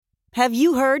Have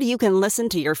you heard you can listen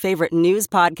to your favorite news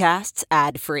podcasts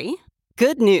ad-free?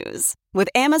 Good news. With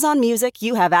Amazon Music,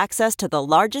 you have access to the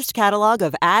largest catalog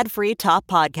of ad-free top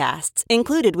podcasts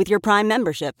included with your Prime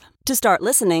membership. To start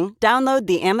listening, download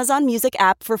the Amazon Music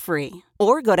app for free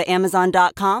or go to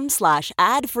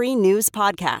amazon.com/ad-free news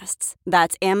podcasts.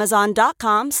 That's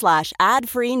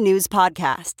amazon.com/ad-free news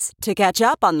podcasts to catch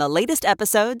up on the latest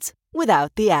episodes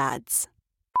without the ads.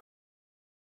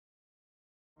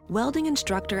 Welding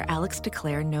instructor Alex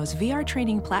DeClaire knows VR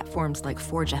training platforms like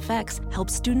Forge FX help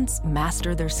students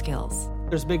master their skills.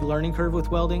 There's a big learning curve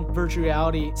with welding. Virtual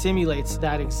reality simulates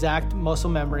that exact muscle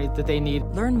memory that they need.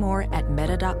 Learn more at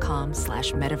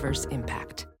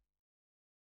meta.com/metaverseimpact.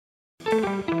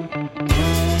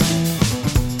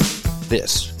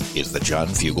 This is the John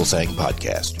Fugelsang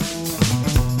Podcast.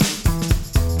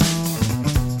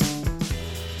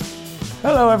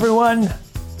 Hello, everyone.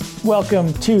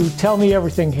 Welcome to Tell Me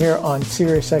Everything here on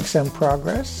SiriusXM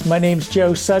Progress. My name's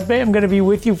Joe Sudbay. I'm going to be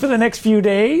with you for the next few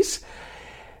days.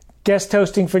 Guest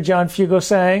hosting for John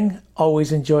Fugelsang.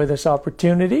 Always enjoy this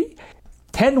opportunity.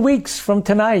 10 weeks from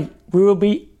tonight, we will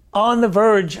be on the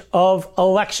verge of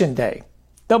Election Day.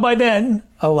 Though by then,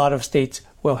 a lot of states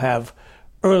will have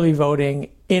early voting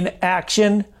in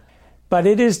action. But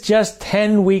it is just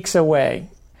 10 weeks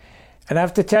away. And I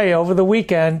have to tell you, over the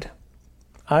weekend,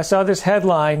 I saw this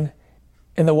headline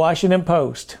in the Washington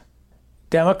Post.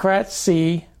 Democrats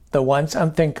see the once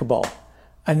unthinkable,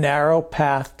 a narrow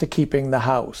path to keeping the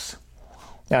House.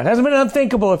 Now, it hasn't been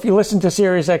unthinkable if you listen to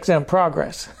SiriusXM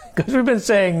Progress, because we've been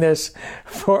saying this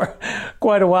for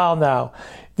quite a while now.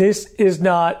 This is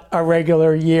not a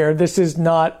regular year. This is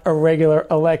not a regular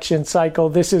election cycle.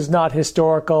 This is not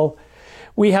historical.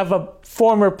 We have a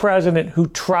former president who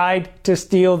tried to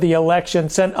steal the election,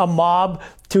 sent a mob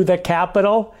to the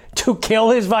Capitol to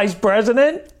kill his vice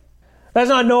president? That's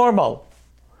not normal.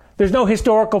 There's no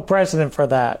historical precedent for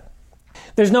that.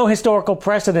 There's no historical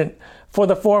precedent for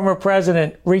the former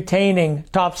president retaining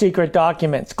top secret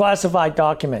documents, classified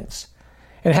documents,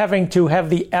 and having to have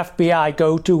the FBI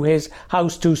go to his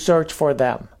house to search for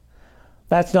them.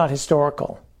 That's not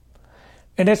historical.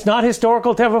 And it's not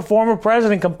historical to have a former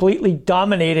president completely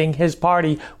dominating his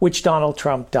party, which Donald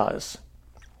Trump does.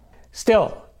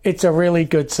 Still, it's a really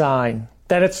good sign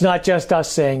that it's not just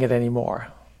us saying it anymore.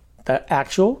 The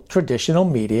actual traditional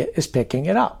media is picking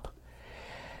it up.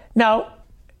 Now,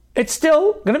 it's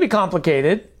still going to be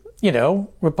complicated. You know,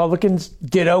 Republicans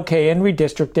did okay in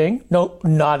redistricting. No,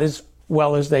 not as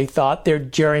well as they thought. Their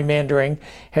gerrymandering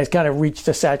has kind of reached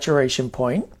a saturation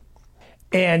point.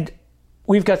 And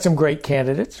we've got some great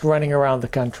candidates running around the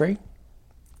country.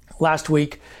 Last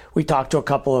week, we talked to a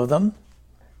couple of them.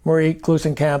 Marie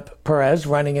Gluesenkamp-Perez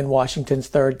running in Washington's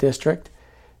 3rd District.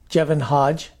 Jevin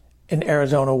Hodge in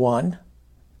Arizona 1.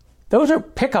 Those are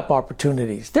pickup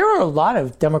opportunities. There are a lot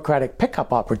of Democratic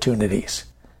pickup opportunities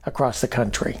across the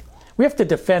country. We have to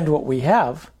defend what we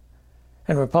have,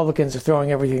 and Republicans are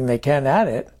throwing everything they can at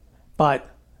it. But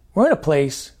we're in a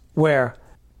place where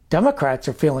Democrats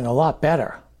are feeling a lot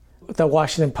better. The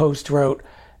Washington Post wrote,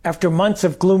 after months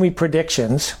of gloomy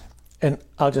predictions, and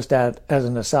I'll just add as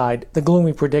an aside, the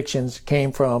gloomy predictions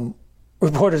came from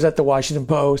reporters at the Washington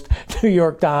Post, New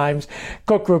York Times,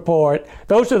 Cook Report.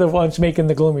 Those are the ones making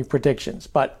the gloomy predictions.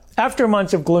 But after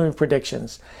months of gloomy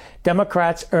predictions,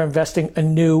 Democrats are investing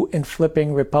anew in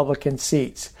flipping Republican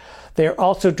seats. They are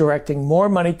also directing more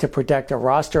money to protect a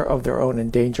roster of their own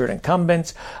endangered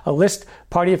incumbents. A list,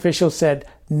 party officials said,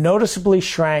 noticeably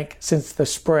shrank since the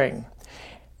spring.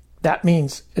 That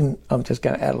means, and I'm just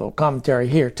going to add a little commentary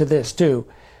here to this too,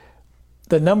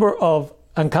 the number of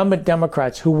incumbent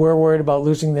Democrats who were worried about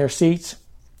losing their seats,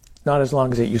 not as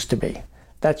long as it used to be.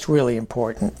 That's really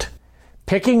important.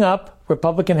 Picking up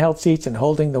Republican-held seats and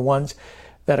holding the ones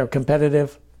that are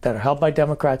competitive, that are held by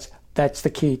Democrats, that's the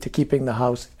key to keeping the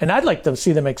House. And I'd like to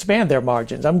see them expand their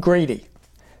margins. I'm greedy.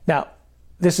 Now,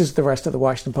 this is the rest of the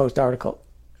Washington Post article.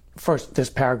 First, this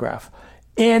paragraph.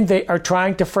 And they are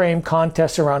trying to frame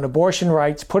contests around abortion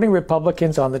rights, putting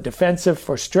Republicans on the defensive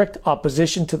for strict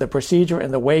opposition to the procedure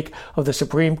in the wake of the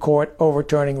Supreme Court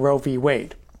overturning Roe v.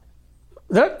 Wade.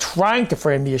 They're trying to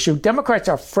frame the issue. Democrats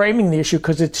are framing the issue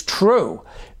because it's true.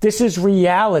 This is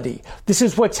reality. This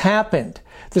is what's happened.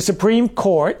 The Supreme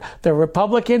Court, the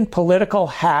Republican political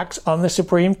hacks on the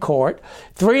Supreme Court,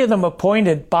 3 of them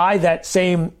appointed by that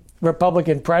same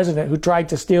Republican president who tried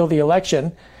to steal the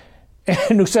election,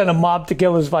 and who sent a mob to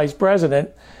kill his vice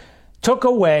president, took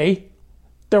away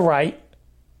the right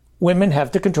women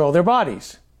have to control their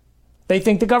bodies. They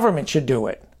think the government should do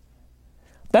it.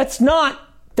 That's not,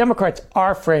 Democrats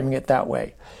are framing it that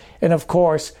way. And of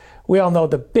course, we all know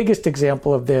the biggest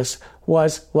example of this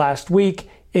was last week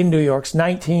in New York's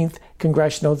 19th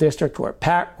congressional district, where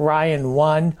Pat Ryan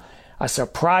won. A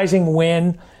surprising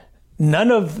win. None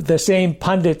of the same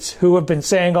pundits who have been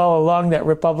saying all along that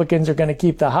Republicans are going to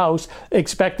keep the House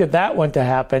expected that one to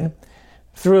happen.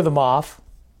 Threw them off.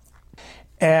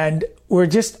 And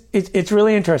it's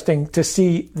really interesting to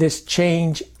see this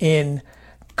change in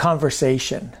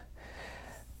conversation.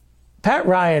 Pat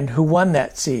Ryan, who won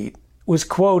that seat, was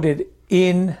quoted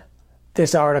in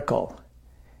this article.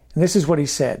 And this is what he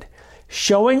said: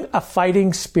 "Showing a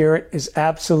fighting spirit is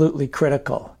absolutely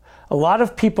critical. A lot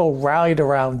of people rallied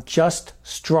around just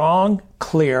strong,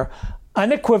 clear,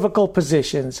 unequivocal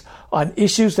positions on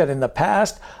issues that in the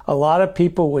past a lot of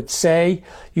people would say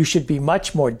you should be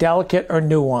much more delicate or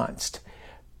nuanced."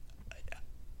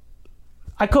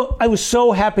 I was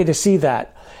so happy to see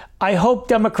that. I hope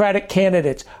Democratic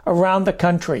candidates around the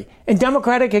country and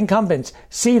Democratic incumbents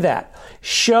see that.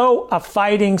 Show a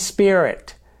fighting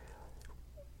spirit.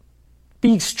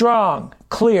 Be strong,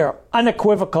 clear,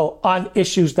 unequivocal on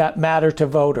issues that matter to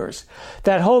voters.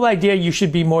 That whole idea you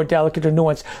should be more delicate or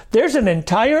nuanced. There's an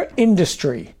entire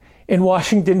industry in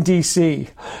Washington, D.C.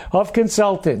 of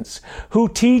consultants who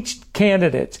teach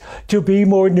candidates to be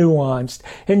more nuanced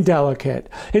and delicate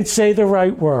and say the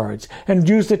right words and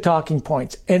use the talking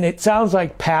points. And it sounds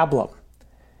like pablum.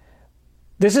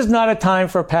 This is not a time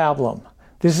for pablum.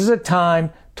 This is a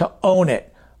time to own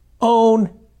it. Own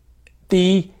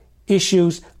the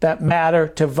issues that matter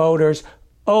to voters.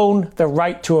 Own the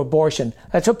right to abortion.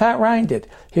 That's what Pat Ryan did.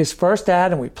 His first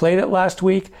ad, and we played it last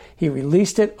week, he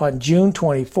released it on June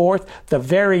 24th, the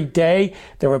very day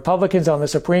the Republicans on the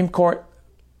Supreme Court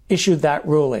issued that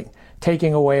ruling,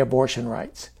 taking away abortion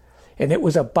rights. And it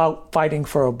was about fighting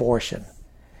for abortion.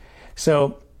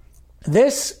 So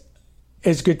this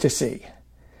is good to see.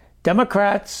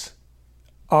 Democrats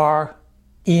are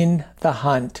in the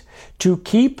hunt to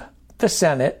keep the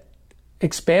Senate,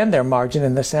 expand their margin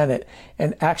in the Senate,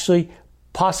 and actually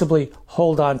possibly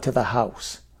hold on to the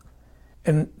House.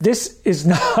 And this is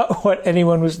not what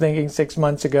anyone was thinking 6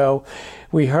 months ago.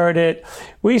 We heard it.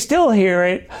 We still hear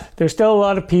it. There's still a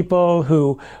lot of people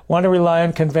who want to rely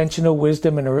on conventional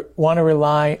wisdom and want to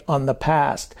rely on the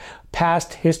past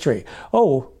history.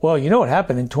 Oh, well, you know what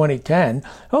happened in 2010.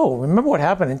 Oh, remember what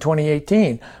happened in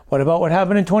 2018. What about what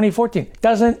happened in 2014?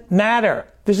 Doesn't matter.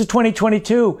 This is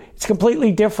 2022. It's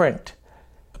completely different.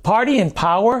 Party in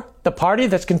power, the party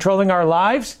that's controlling our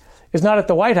lives, is not at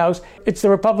the White House. It's the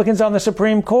Republicans on the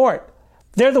Supreme Court.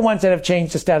 They're the ones that have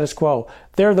changed the status quo.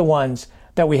 They're the ones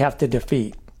that we have to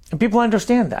defeat. And people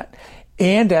understand that.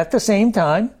 And at the same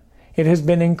time, it has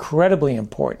been incredibly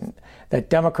important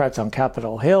that Democrats on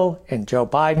Capitol Hill and Joe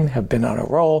Biden have been on a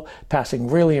roll, passing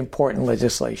really important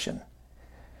legislation.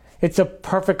 It's a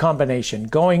perfect combination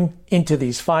going into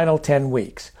these final 10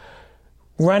 weeks.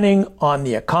 Running on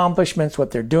the accomplishments,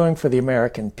 what they're doing for the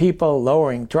American people,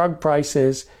 lowering drug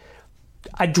prices,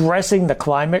 addressing the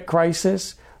climate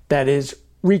crisis that is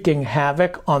wreaking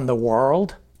havoc on the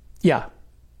world. Yeah,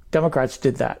 Democrats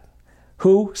did that.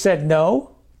 Who said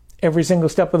no every single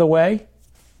step of the way?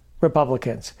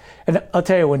 Republicans. And I'll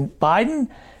tell you, when Biden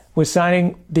was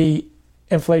signing the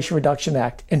Inflation Reduction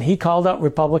Act and he called out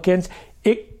Republicans,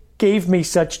 it gave me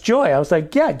such joy. I was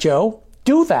like, yeah, Joe,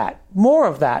 do that. More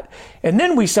of that. And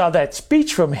then we saw that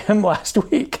speech from him last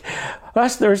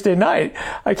Thursday night.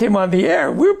 I came on the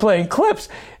air. We were playing clips.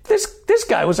 This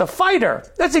guy was a fighter.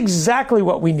 That's exactly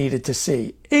what we needed to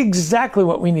see. Exactly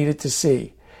what we needed to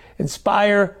see.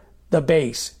 Inspire the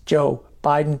base, Joe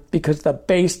Biden, because the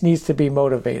base needs to be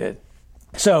motivated.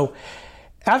 So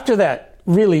after that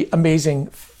really amazing,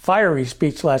 fiery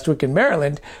speech last week in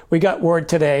Maryland, we got word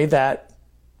today that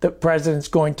the president's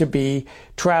going to be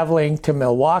traveling to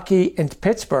Milwaukee and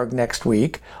Pittsburgh next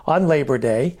week on Labor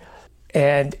Day,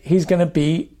 and he's going to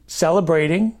be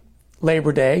celebrating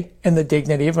Labor Day and the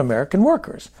dignity of American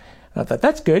workers. And I thought,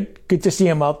 that's good. Good to see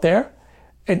him out there.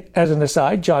 And as an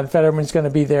aside, John Fetterman's going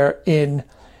to be there in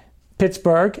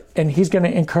Pittsburgh, and he's going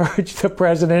to encourage the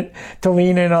president to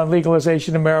lean in on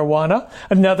legalization of marijuana,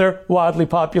 another wildly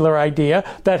popular idea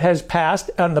that has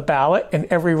passed on the ballot in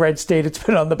every red state it's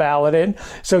been on the ballot in.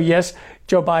 So yes,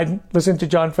 Joe Biden listened to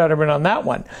John Fetterman on that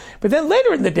one. But then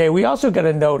later in the day, we also got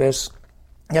a notice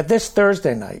that this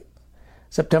Thursday night,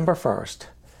 September 1st,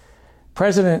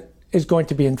 President is going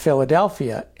to be in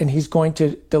Philadelphia, and he's going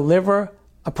to deliver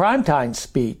a primetime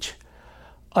speech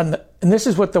and this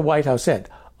is what the White House said,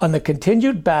 on the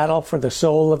continued battle for the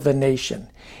soul of the nation.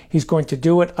 He's going to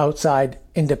do it outside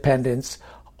Independence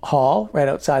Hall, right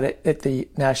outside at the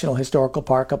National Historical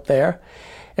Park up there.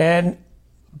 And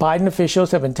Biden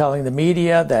officials have been telling the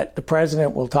media that the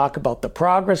president will talk about the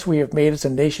progress we have made as a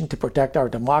nation to protect our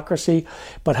democracy,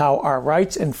 but how our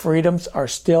rights and freedoms are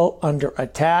still under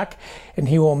attack. And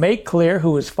he will make clear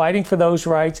who is fighting for those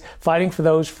rights, fighting for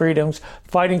those freedoms,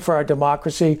 fighting for our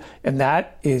democracy. And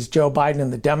that is Joe Biden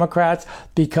and the Democrats,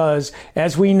 because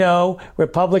as we know,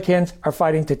 Republicans are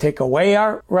fighting to take away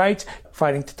our rights,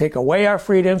 fighting to take away our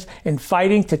freedoms, and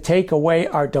fighting to take away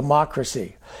our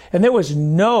democracy. And there was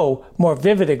no more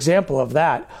vivid example of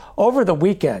that over the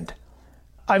weekend.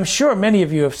 I'm sure many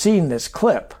of you have seen this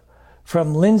clip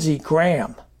from Lindsey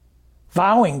Graham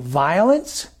vowing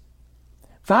violence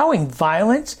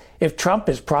if Trump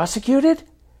is prosecuted.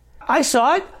 I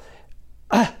saw it.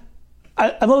 I'm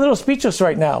a little speechless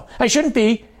right now. I shouldn't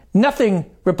be.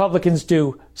 Nothing Republicans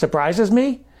do surprises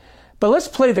me. But let's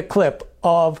play the clip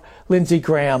of Lindsey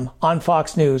Graham on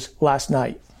Fox News last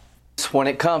night. When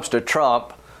it comes to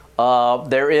Trump,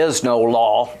 there is no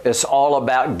law. It's all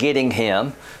about getting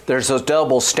him. There's a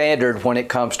double standard when it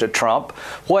comes to Trump.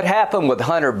 What happened with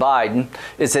Hunter Biden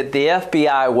is that the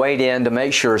FBI weighed in to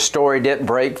make sure a story didn't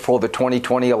break for the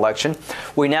 2020 election.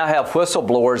 We now have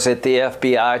whistleblowers at the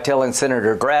FBI telling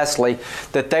Senator Grassley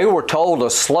that they were told to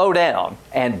slow down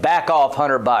and back off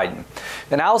Hunter Biden.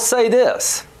 And I'll say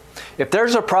this. If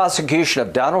there's a prosecution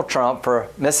of Donald Trump for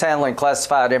mishandling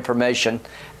classified information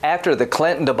after the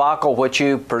Clinton debacle, which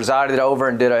you presided over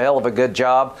and did a hell of a good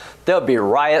job, there'll be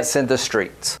riots in the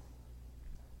streets.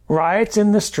 Riots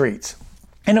in the streets.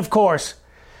 And of course,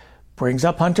 brings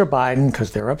up Hunter Biden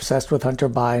because they're obsessed with Hunter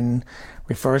Biden,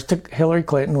 refers to Hillary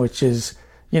Clinton, which is,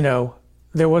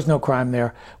 there was no crime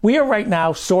there. We are right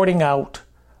now sorting out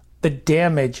the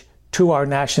damage to our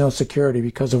national security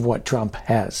because of what Trump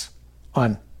has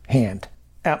on hand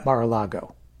at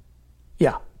Mar-a-Lago.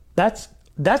 Yeah, that's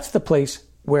the place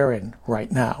we're in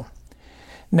right now.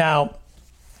 Now,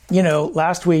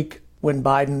 last week when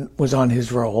Biden was on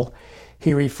his roll,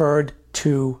 he referred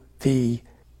to the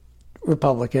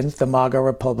Republicans, the MAGA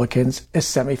Republicans, as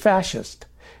semi-fascist.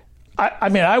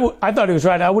 I thought he was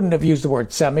right. I wouldn't have used the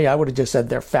word semi. I would have just said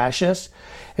they're fascists.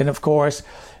 And of course,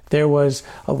 there was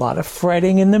a lot of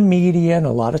fretting in the media and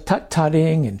a lot of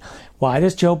tut-tutting. And why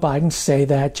does Joe Biden say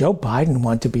that? Joe Biden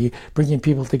wants to be bringing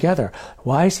people together.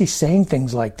 Why is he saying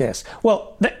things like this?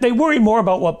 Well, they worry more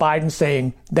about what Biden's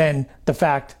saying than the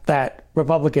fact that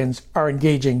Republicans are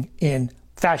engaging in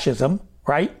fascism,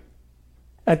 right?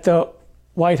 At the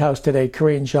White House today,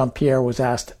 Karine Jean-Pierre was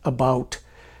asked about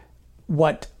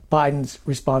what Biden's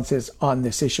response is on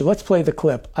this issue. Let's play the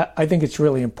clip. I think it's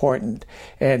really important,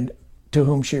 and to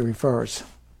whom she refers.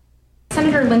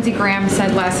 Senator Lindsey Graham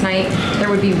said last night there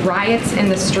would be riots in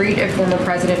the street if former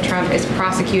President Trump is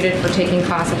prosecuted for taking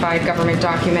classified government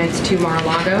documents to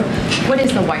Mar-a-Lago. What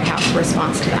is the White House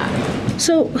response to that?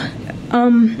 So,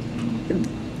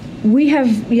 we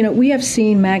have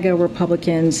seen MAGA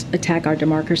Republicans attack our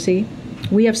democracy.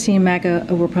 We have seen MAGA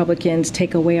Republicans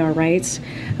take away our rights,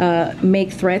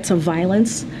 make threats of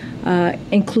violence,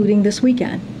 including this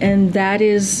weekend. And that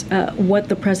is what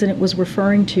the president was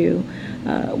referring to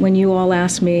when you all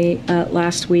asked me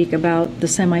last week about the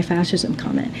semi-fascism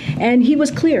comment. And he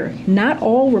was clear, not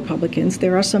all Republicans.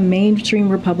 There are some mainstream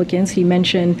Republicans. He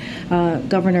mentioned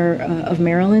Governor of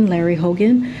Maryland, Larry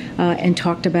Hogan, and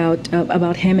talked about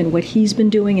him and what he's been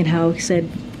doing and how he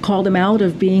called him out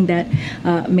of being that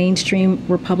mainstream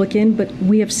Republican. But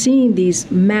we have seen these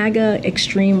MAGA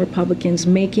extreme Republicans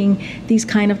making these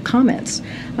kind of comments,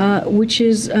 which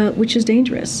is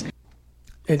dangerous.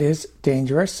 It is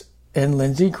dangerous, and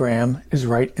Lindsey Graham is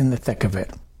right in the thick of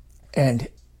it. And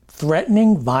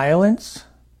threatening violence,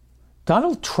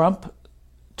 Donald Trump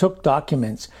took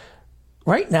documents.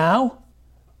 Right now,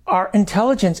 our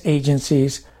intelligence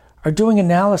agencies are doing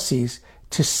analyses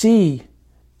to see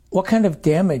what kind of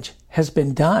damage has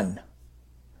been done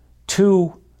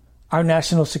to our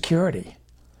national security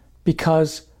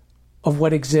because of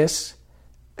what exists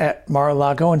at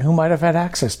Mar-a-Lago and who might have had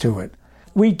access to it.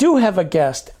 We do have a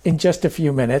guest in just a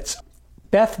few minutes,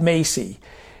 Beth Macy.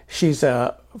 She's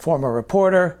a former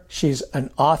reporter. She's an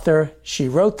author. She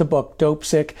wrote the book Dope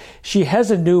Sick. She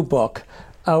has a new book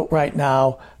out right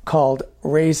now called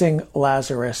Raising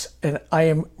Lazarus, and I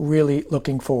am really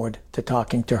looking forward to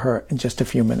talking to her in just a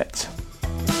few minutes.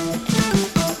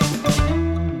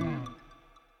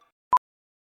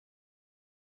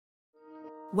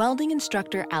 Welding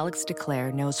instructor Alex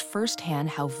DeClaire knows firsthand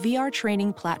how VR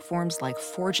training platforms like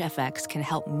ForgeFX can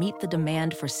help meet the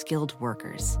demand for skilled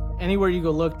workers. Anywhere you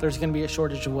go look, there's going to be a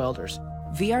shortage of welders.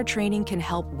 VR training can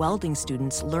help welding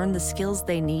students learn the skills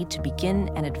they need to begin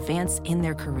and advance in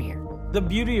their career. The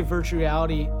beauty of virtual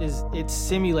reality is it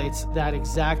simulates that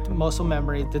exact muscle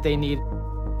memory that they need.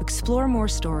 Explore more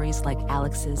stories like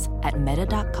Alex's at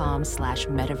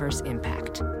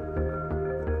meta.com/metaverseimpact.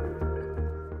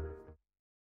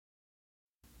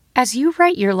 As you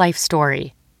write your life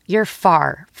story, you're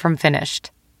far from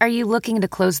finished. Are you looking to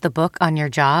close the book on your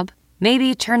job?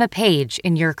 Maybe turn a page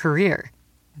in your career?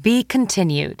 Be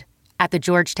continued at the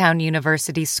Georgetown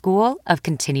University School of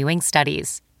Continuing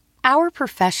Studies. Our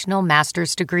professional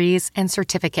master's degrees and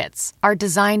certificates are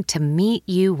designed to meet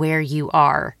you where you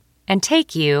are and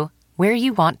take you where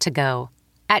you want to go.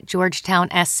 At Georgetown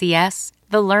SCS,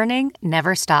 the learning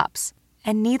never stops,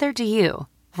 and neither do you.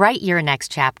 Write your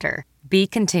next chapter. Be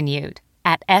continued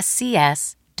at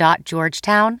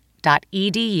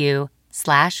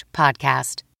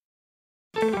scs.georgetown.edu/podcast.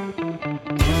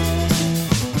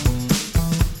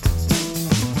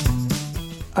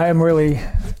 I am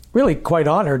really quite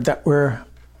honored that we're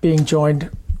being joined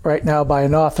right now by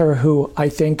an author who I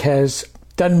think has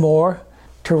done more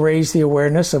to raise the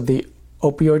awareness of the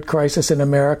opioid crisis in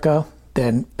America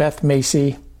than Beth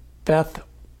Macy. Beth,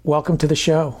 welcome to the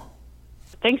show.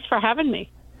 Thanks for having me.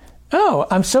 Oh,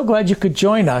 I'm so glad you could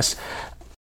join us.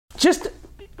 Just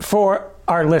for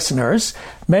our listeners,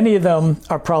 many of them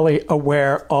are probably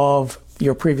aware of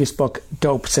your previous book,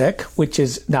 Dope Sick, which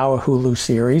is now a Hulu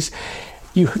series.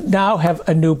 You now have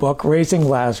a new book, Raising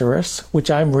Lazarus, which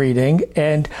I'm reading.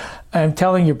 And I'm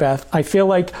telling you, Beth, I feel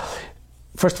like,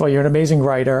 first of all, you're an amazing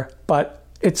writer, but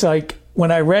it's like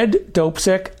when I read Dope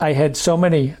Sick, I had so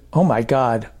many, oh my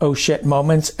God, oh shit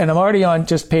moments. And I'm already on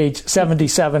just page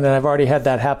 77, and I've already had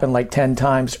that happen like 10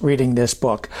 times reading this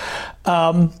book.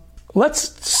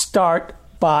 Let's start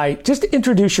by just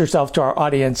introduce yourself to our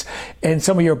audience and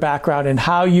some of your background and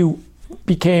how you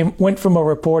went from a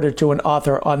reporter to an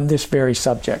author on this very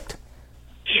subject.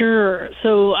 Sure.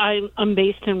 So I'm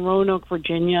based in Roanoke,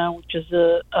 Virginia, which is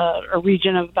a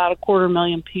region of about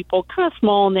 250,000 people, kind of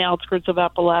small on the outskirts of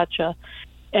Appalachia.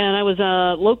 And I was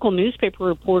a local newspaper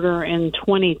reporter in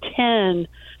 2010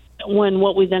 when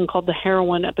what we then called the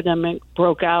heroin epidemic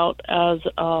broke out as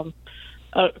kind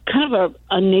of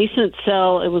a nascent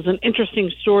cell. It was an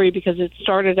interesting story because it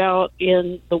started out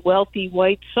in the wealthy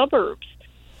white suburbs.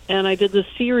 And I did this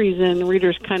series, and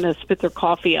readers kind of spit their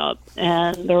coffee out,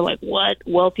 and they're like, what?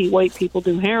 Wealthy white people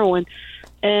do heroin?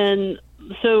 And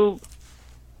so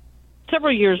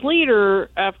several years later,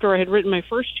 after I had written my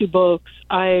first two books,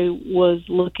 I was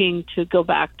looking to go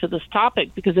back to this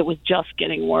topic because it was just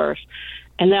getting worse.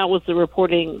 And that was the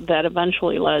reporting that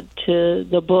eventually led to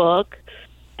the book,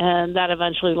 and that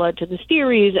eventually led to the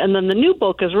series. And then the new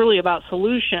book is really about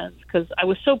solutions, because I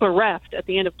was so bereft at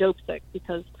the end of Dope Sick,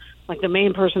 because like the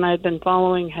main person I had been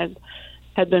following had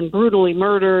been brutally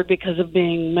murdered because of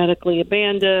being medically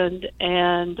abandoned.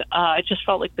 And I just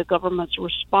felt like the government's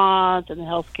response and the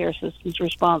healthcare system's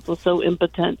response was so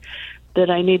impotent that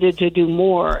I needed to do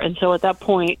more. And so at that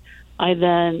point, I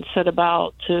then set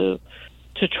about to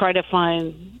try to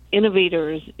find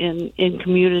innovators in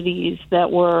communities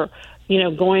that were,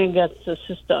 going against the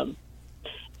system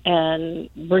and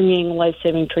bringing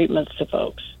life-saving treatments to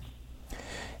folks.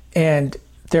 And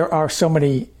there are so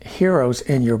many heroes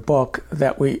in your book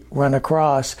that we run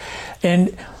across.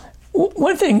 And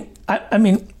one thing, I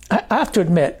have to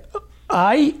admit,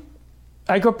 I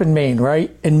grew up in Maine,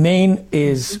 right? And Maine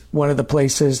is one of the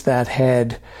places that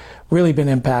had really been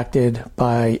impacted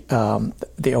by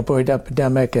the opioid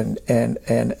epidemic and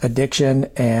addiction.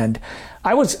 And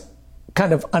I was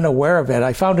kind of unaware of it.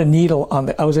 I found a needle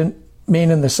I was in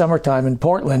Maine in the summertime in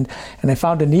Portland, and I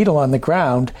found a needle on the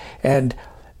ground, and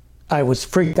I was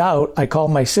freaked out. I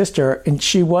called my sister, and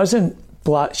she was sort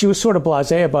of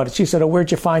blasé about it. She said, "Oh,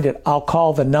 where'd you find it? I'll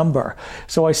call the number."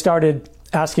 So I started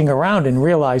asking around and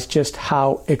realized just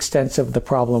how extensive the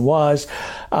problem was.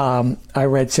 I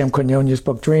read Sam Quinones'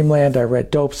 book, Dreamland. I read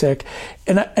Dope Sick.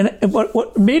 And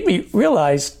what made me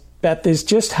realize, Beth, is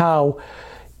just how,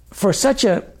 for such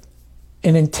an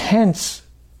intense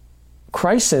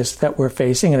crisis that we're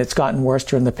facing, and it's gotten worse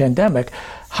during the pandemic,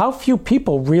 how few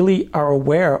people really are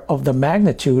aware of the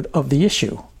magnitude of the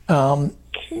issue. Talk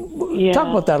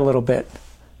about that a little bit.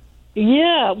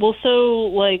 Yeah, well, so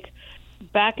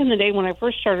back in the day when I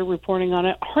first started reporting on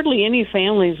it, hardly any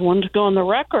families wanted to go on the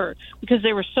record because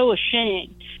they were so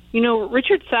ashamed.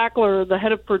 Richard Sackler, the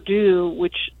head of Purdue,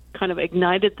 which kind of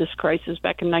ignited this crisis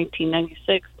back in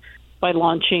 1996 by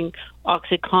launching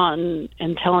OxyContin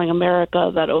and telling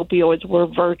America that opioids were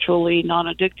virtually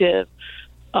non-addictive,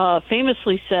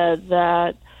 famously said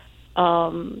that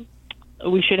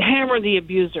we should hammer the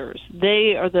abusers.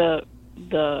 They are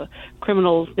the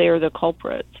criminals. They are the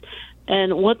culprits.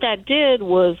 And what that did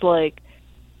was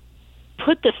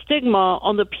put the stigma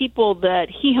on the people that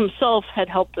he himself had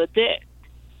helped addict.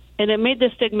 And it made the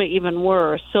stigma even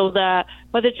worse, so that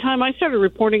by the time I started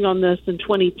reporting on this in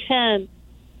 2010,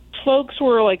 folks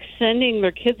were like sending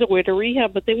their kids away to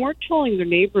rehab, but they weren't telling their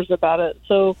neighbors about it.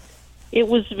 So it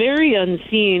was very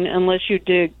unseen unless you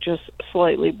dig just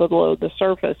slightly below the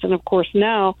surface. And of course,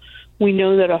 now we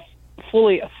know that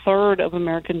fully a third of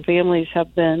American families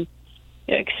have been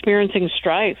experiencing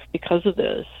strife because of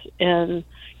this. And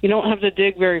you don't have to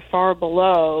dig very far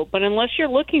below, but unless you're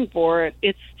looking for it,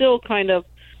 it's still kind of,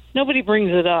 nobody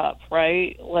brings it up,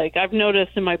 right? Like I've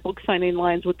noticed in my book signing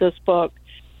lines with this book,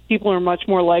 people are much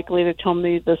more likely to tell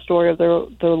me the story of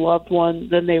their loved one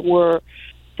than they were,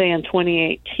 say, in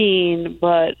 2018.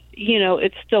 But,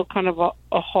 it's still kind of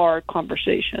a hard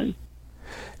conversation.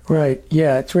 Right.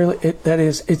 Yeah. It's really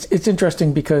it's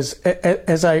interesting because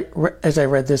as I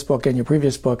read this book and your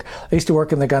previous book, I used to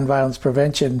work in the gun violence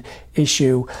prevention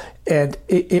issue, and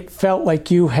it felt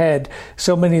like you had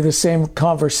so many of the same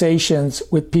conversations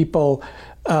with people.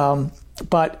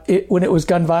 But when it was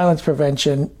gun violence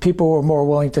prevention, people were more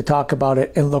willing to talk about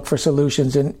it and look for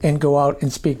solutions and go out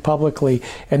and speak publicly.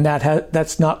 And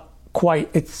that's not quite.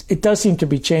 It does seem to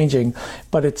be changing,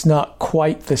 but it's not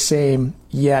quite the same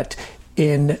yet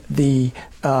in the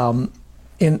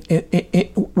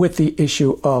with the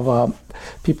issue of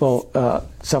people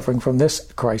suffering from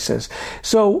this crisis.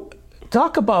 So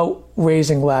talk about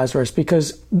Raising Lazarus,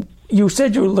 because you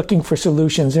said you were looking for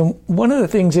solutions. And one of the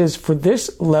things is, for this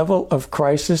level of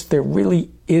crisis, there really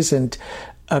isn't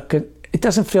it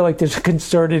doesn't feel like there's a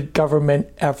concerted government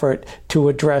effort to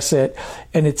address it.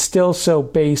 And it's still so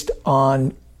based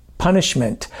on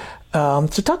punishment. So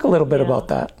talk a little bit about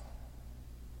that.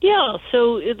 Yeah,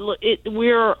 so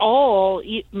we're all,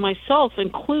 myself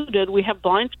included, we have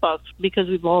blind spots because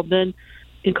we've all been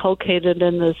inculcated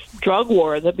in this drug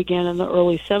war that began in the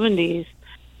early 70s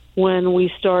when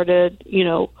we started,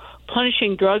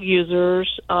 punishing drug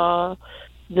users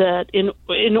that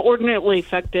inordinately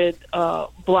affected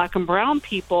black and brown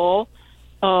people.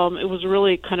 It was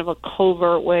really kind of a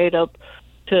covert way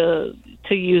to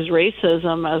use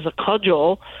racism as a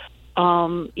cudgel.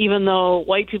 Even though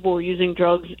white people were using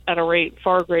drugs at a rate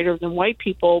far greater than white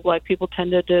people, black people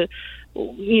tended to,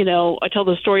 I tell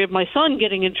the story of my son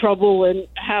getting in trouble and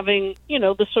having,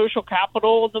 the social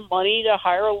capital, the money to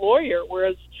hire a lawyer,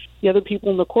 whereas the other people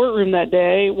in the courtroom that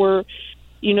day were,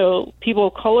 people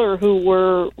of color who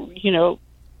were,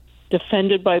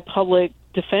 defended by public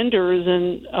defenders,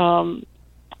 and,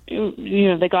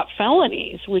 they got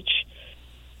felonies, which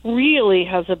really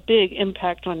has a big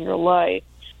impact on your life.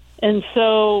 And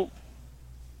so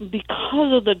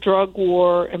because of the drug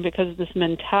war and because of this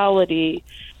mentality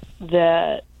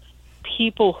that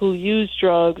people who use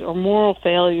drugs are moral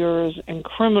failures and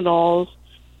criminals,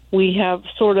 we have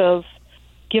sort of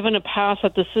given a pass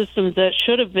at the systems that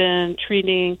should have been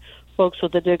treating folks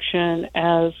with addiction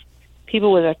as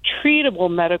people with a treatable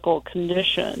medical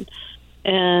condition.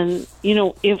 And,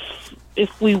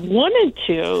 if we wanted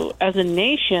to, as a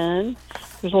nation,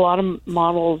 there's a lot of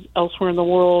models elsewhere in the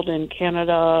world, in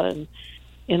Canada and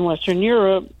in Western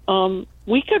Europe.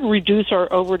 We could reduce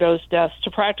our overdose deaths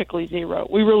to practically zero.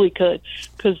 We really could,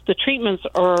 because the treatments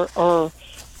are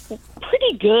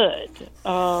pretty good.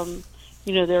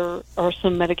 There are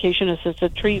some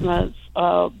medication-assisted treatments,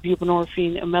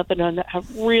 buprenorphine and methadone, that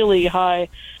have really high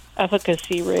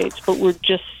efficacy rates, but we're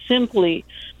just simply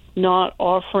not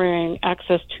offering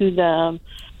access to them,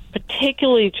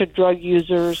 particularly to drug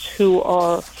users who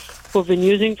have been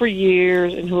using for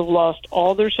years and who have lost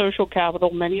all their social capital.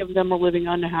 Many of them are living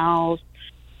unhoused.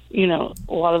 A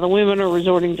lot of the women are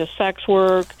resorting to sex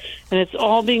work, and it's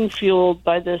all being fueled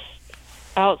by this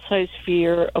outsized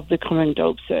fear of becoming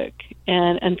dope sick.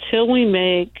 And until we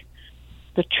make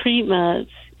the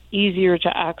treatments easier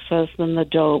to access than the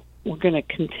dope, we're going to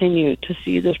continue to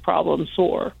see this problem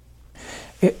soar.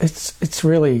 It's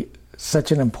really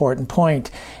such an important point.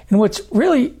 And what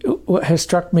has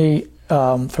struck me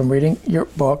from reading your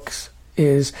books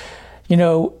is,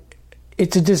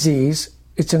 it's a disease,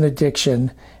 it's an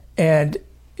addiction, and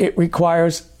it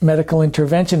requires medical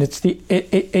intervention.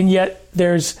 And yet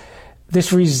there's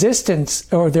this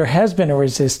resistance, or there has been a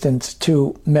resistance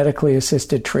to medically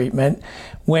assisted treatment,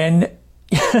 when,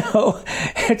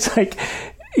 it's like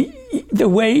the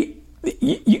way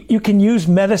you can use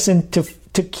medicine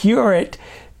to cure it,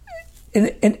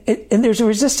 and there's a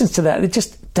resistance to that. It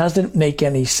just doesn't make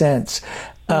any sense.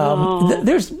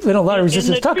 There's been a lot of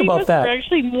resistance. Talk about that. They're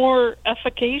actually more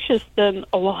efficacious than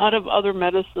a lot of other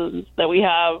medicines that we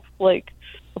have, like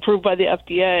approved by the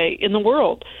FDA in the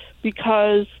world,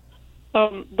 because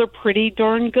they're pretty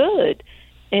darn good.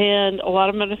 and a lot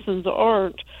of medicines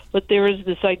aren't. But there is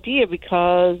this idea,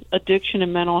 because addiction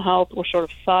and mental health were sort of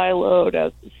siloed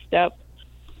as the step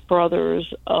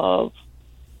brothers of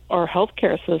our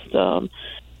healthcare system,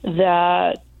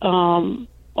 that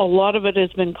a lot of it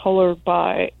has been colored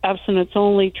by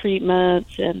abstinence-only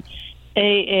treatments and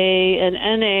AA and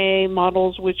NA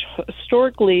models, which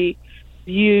historically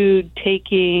viewed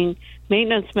taking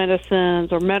maintenance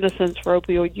medicines or medicines for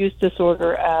opioid use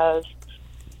disorder as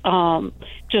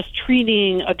just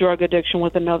treating a drug addiction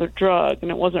with another drug,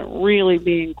 and it wasn't really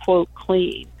being, quote,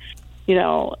 clean,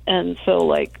 And so,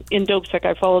 like, in DopeSec,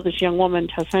 I follow this young woman,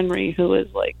 Tess Henry, who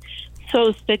is, like,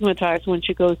 so stigmatized when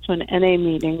she goes to an NA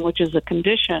meeting, which is a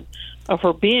condition of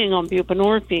her being on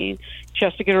buprenorphine. She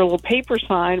has to get her little paper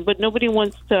signed, but nobody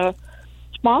wants to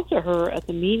sponsor her at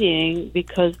the meeting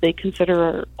because they consider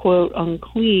her, quote,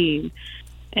 unclean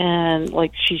and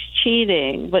like she's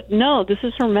cheating. But no, this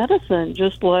is her medicine,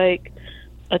 just like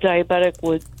a diabetic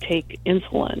would take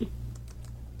insulin.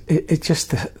 It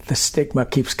just, the stigma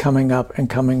keeps coming up and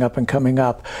coming up and coming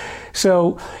up.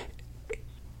 So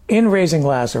in Raising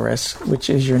Lazarus, which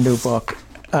is your new book,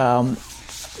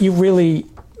 you really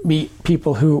meet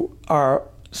people who are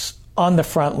on the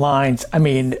front lines, I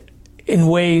mean, in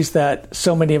ways that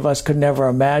so many of us could never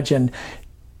imagine,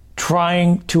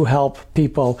 trying to help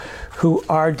people who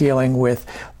are dealing with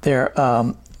their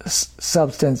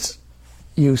substance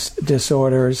use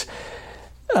disorders.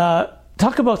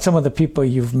 Talk about some of the people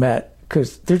you've met,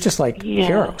 because they're just like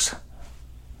heroes.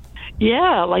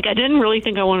 Yeah, like I didn't really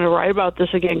think I wanted to write about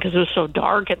this again because it was so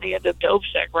dark at the end of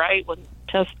DopeSec, right? When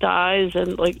Tess dies,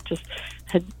 and like just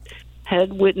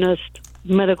had witnessed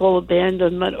medical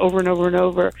abandonment over and over and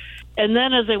over. And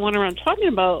then as I went around talking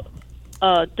about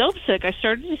DopeSec, I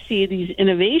started to see these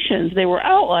innovations. They were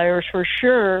outliers for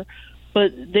sure,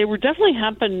 but they were definitely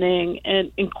happening,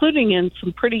 and including in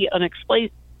some pretty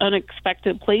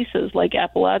unexpected places like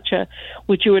Appalachia,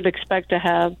 which you would expect to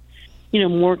have,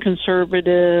 more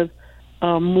conservative,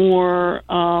 more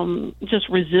just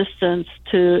resistance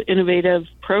to innovative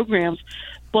programs.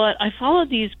 But I followed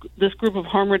this group of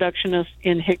harm reductionists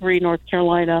in Hickory, North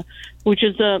Carolina, which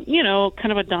is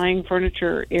kind of a dying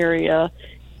furniture area.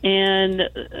 And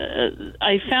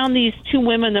I found these two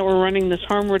women that were running this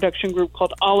harm reduction group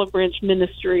called Olive Branch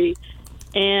Ministry.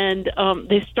 And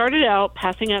they started out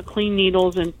passing out clean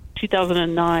needles in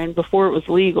 2009 before it was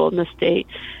legal in the state.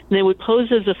 And they would pose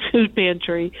as a food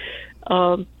pantry,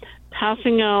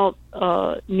 passing out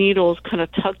needles kind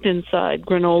of tucked inside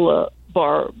granola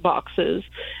bar boxes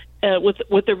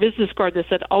with their business card that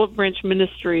said Olive Branch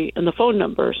Ministry and the phone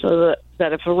number, so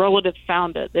that if a relative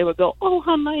found it, they would go, oh,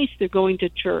 how nice, they're going to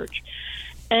church.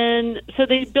 And so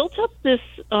they built up this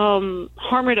harm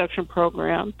reduction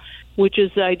program, which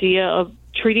is the idea of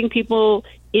treating people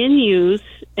in use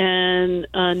and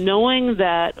knowing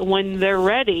that when they're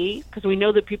ready, because we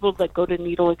know that people that go to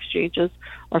needle exchanges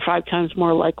are 5 times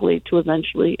more likely to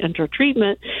eventually enter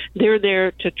treatment, they're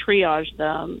there to triage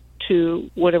them to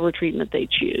whatever treatment they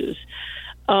choose.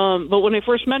 But when I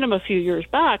first met them a few years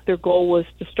back, their goal was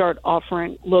to start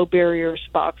offering low-barrier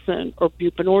Suboxone or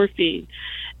buprenorphine.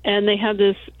 And they had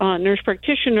this nurse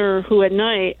practitioner who at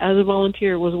night, as a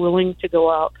volunteer, was willing to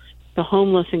go out to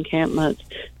homeless encampments,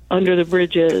 under the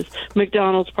bridges,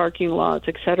 McDonald's parking lots,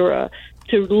 etc.,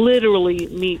 to literally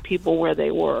meet people where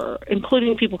they were,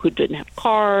 including people who didn't have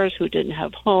cars, who didn't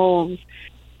have homes.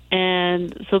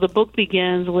 And so the book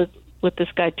begins with this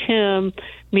guy, Tim,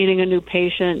 meeting a new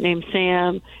patient named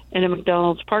Sam in a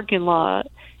McDonald's parking lot.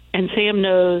 And Sam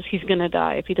knows he's going to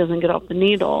die if he doesn't get off the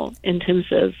needle. And Tim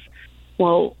says,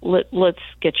 well, let's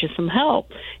get you some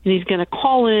help. And he's going to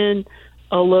call in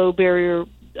a low-barrier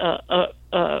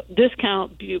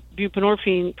discount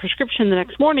buprenorphine prescription the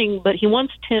next morning, but he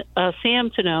wants Sam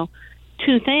to know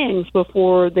 2 things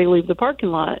before they leave the parking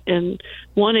lot. And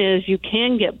one is you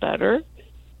can get better.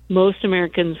 Most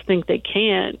Americans think they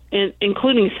can't, and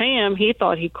including Sam. He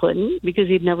thought he couldn't because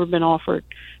he'd never been offered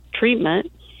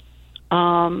treatment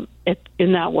in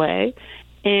that way.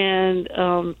 And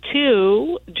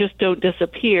 2, just don't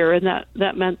disappear. And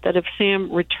that meant that if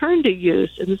Sam returned to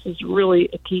use, and this is really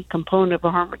a key component of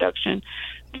a harm reduction,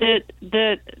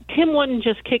 that Tim wouldn't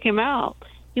just kick him out.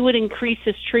 He would increase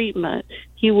his treatment.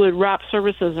 He would wrap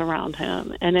services around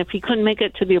him. And if he couldn't make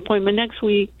it to the appointment next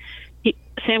week,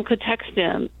 Sam could text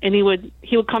him, and he would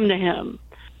come to him.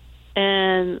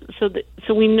 And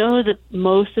so we know that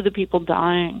most of the people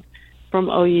dying from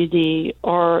OUD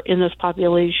are in this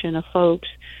population of folks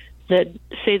that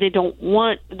say they don't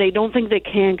think they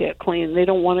can get clean. They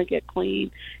don't want to get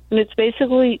clean. And it's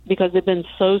basically because they've been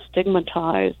so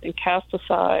stigmatized and cast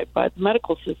aside by the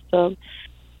medical system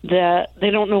that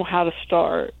they don't know how to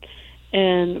start.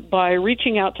 And by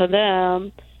reaching out to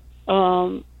them,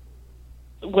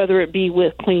 whether it be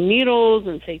with clean needles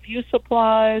and safe use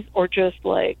supplies, or just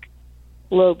like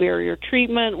low barrier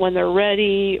treatment when they're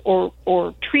ready,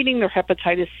 or treating their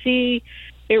hepatitis C,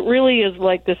 it really is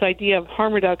like this idea of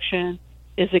harm reduction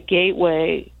is a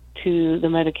gateway to the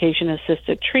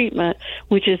medication-assisted treatment,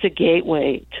 which is a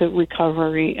gateway to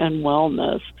recovery and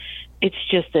wellness. It's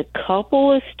just a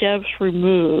couple of steps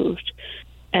removed,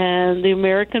 and the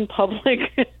American public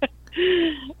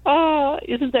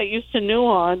isn't that used to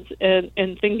nuance and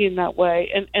thinking that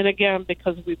way. And again,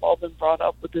 because we've all been brought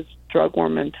up with this drug war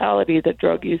mentality that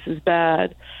drug use is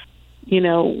bad,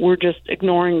 we're just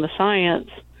ignoring the science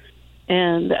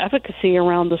and the efficacy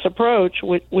around this approach,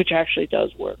 which actually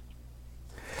does work.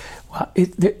 Well,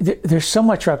 there's so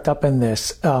much wrapped up in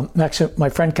this. Actually, my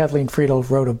friend Kathleen Friedel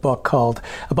wrote a book called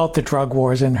About the Drug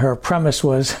Wars, and her premise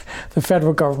was the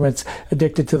federal government's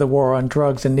addicted to the war on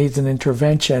drugs and needs an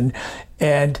intervention.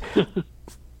 And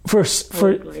for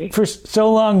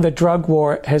so long, the drug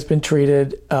war has been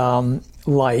treated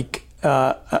like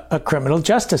a criminal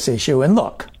justice issue. And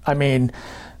look, I mean,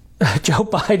 Joe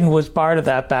Biden was part of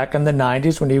that back in the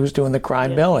 90s when he was doing the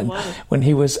crime bill and when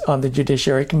he was on the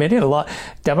Judiciary Committee. And a lot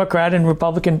Democratic and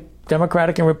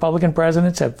Republican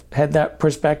presidents have had that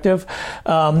perspective.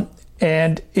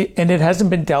 And it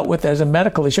hasn't been dealt with as a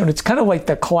medical issue. And it's kind of like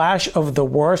the clash of the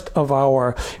worst of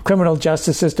our criminal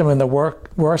justice system and the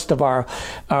worst of our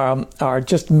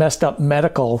just messed up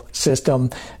medical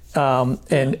system.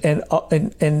 And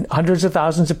hundreds of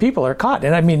thousands of people are caught.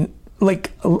 And I mean,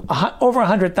 like over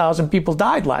 100,000 people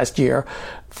died last year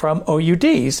from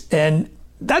OUDs, and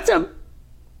that's a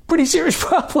pretty serious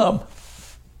problem.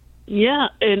 Yeah,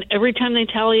 and every time they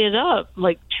tally it up,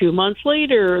 like 2 months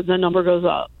later, the number goes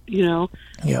up, Yeah.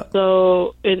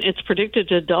 So, and it's predicted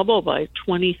to double by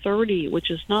 2030,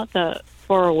 which is not that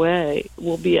far away.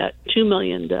 We'll be at 2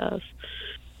 million deaths.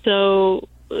 So,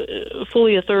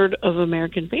 fully a third of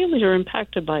American families are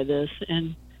impacted by this,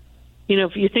 and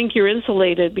if you think you're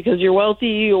insulated because you're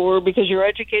wealthy or because you're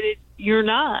educated, you're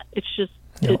not. It's just,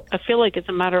 I feel like it's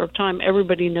a matter of time.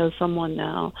 Everybody knows someone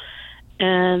now.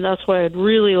 And that's why I'd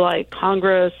really like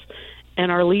Congress and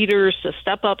our leaders to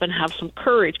step up and have some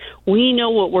courage. We know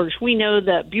what works. We know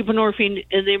that buprenorphine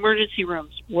in the emergency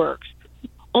rooms works.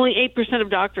 Only 8% of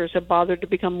doctors have bothered to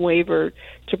become waivered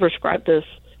to prescribe this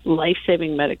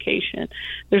life-saving medication.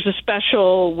 There's a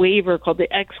special waiver called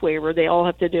the X waiver they all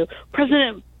have to do.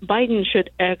 President Biden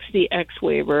should X the X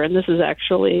waiver, and this is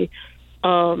actually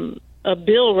a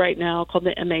bill right now called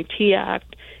the MAT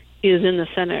Act is in the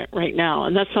Senate right now,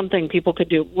 and that's something people could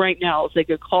do right now is they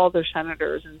could call their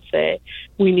senators and say,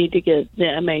 we need to get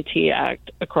the MAT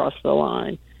Act across the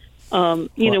line.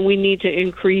 We need to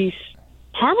increase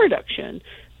harm reduction,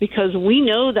 because we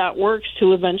know that works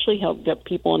to eventually help get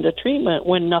people into treatment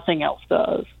when nothing else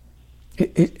does.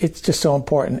 It's just so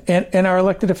important. And our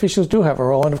elected officials do have a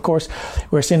role. And, of course,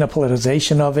 we're seeing a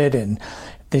politicization of it. And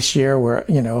this year,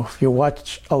 if you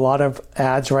watch a lot of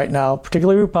ads right now,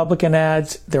 particularly Republican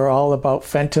ads, they're all about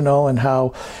fentanyl and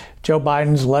how Joe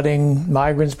Biden's letting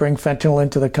migrants bring fentanyl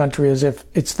into the country as if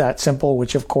it's that simple,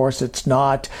 which, of course, it's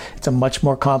not. It's a much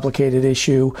more complicated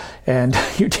issue, and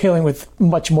you're dealing with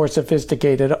much more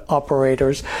sophisticated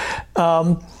operators.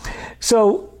 Okay,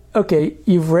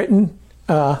 you've written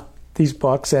these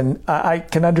books, and I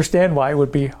can understand why it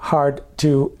would be hard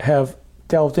to have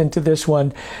delved into this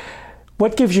one.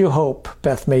 What gives you hope,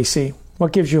 Beth Macy?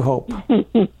 What gives you hope?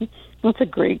 That's a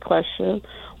great question.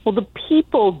 Well, the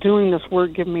people doing this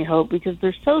work give me hope because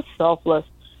they're so selfless.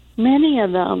 Many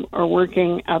of them are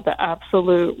working at the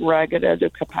absolute ragged edge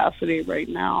of capacity right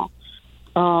now.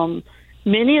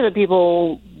 Many of the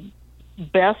people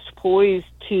best poised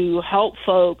to help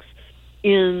folks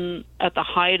at the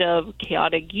height of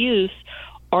chaotic use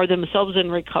are themselves in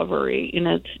recovery.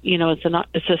 And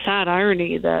it's a sad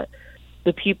irony that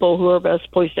the people who are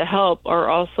best poised to help are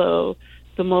also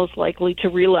the most likely to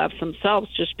relapse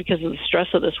themselves just because of the stress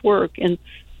of this work. And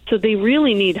so they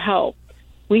really need help.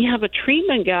 We have a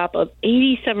treatment gap of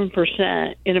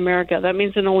 87% in America. That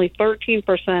means that only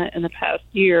 13% in the past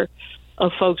year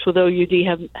of folks with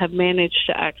OUD have managed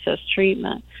to access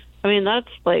treatment. I mean, that's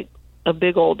like a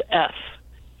big old F.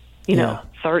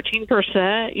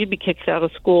 13%, you'd be kicked out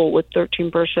of school with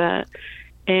 13%.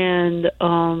 And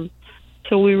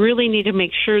so we really need to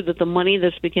make sure that the money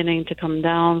that's beginning to come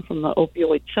down from the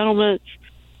opioid settlements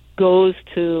goes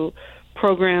to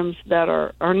programs that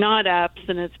are not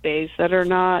abstinence-based, that are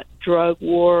not drug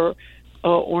war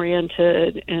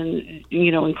oriented and,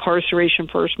 incarceration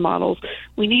first models.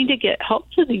 We need to get help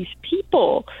to these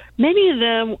people. Many of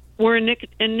them were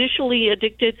initially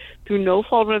addicted through no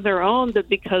fault of their own, that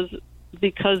because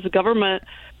the government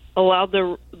allowed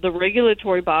the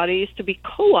regulatory bodies to be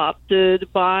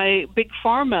co-opted by big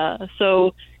pharma.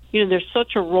 So, there's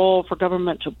such a role for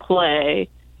government to play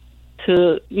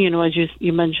to, as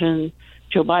you mentioned,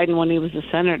 Joe Biden, when he was a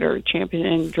senator,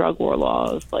 championing drug war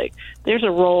laws. Like, there's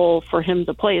a role for him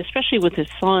to play, especially with his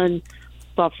son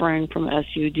suffering from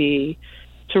SUD,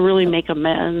 to really make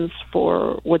amends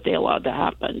for what they allowed to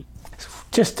happen.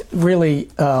 Just really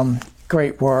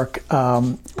great work.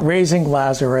 Raising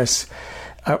Lazarus,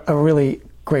 a really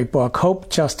great book. Hope,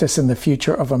 Justice, and the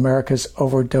Future of America's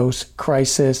Overdose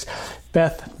Crisis.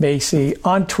 Beth Macy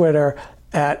on Twitter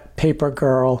at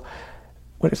Papergirl.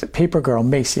 What is it? Papergirl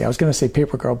Macy. I was going to say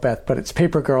Papergirl Beth, but it's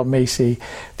Papergirl Macy.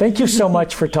 Thank you so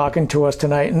much for talking to us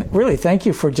tonight. And really, thank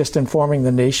you for just informing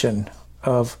the nation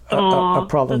of a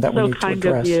problem that we need to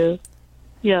address. Of you.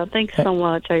 Yeah, thanks so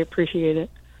much. I appreciate it.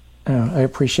 I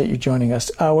appreciate you joining us.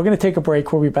 We're going to take a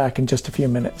break. We'll be back in just a few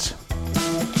minutes.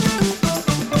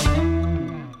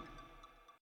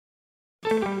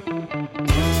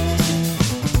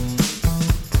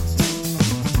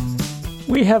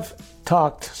 We have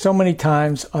talked so many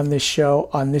times on this show,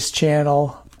 on this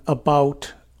channel,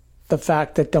 about the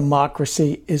fact that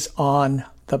democracy is on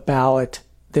the ballot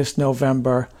this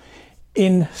November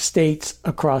in states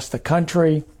across the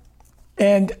country.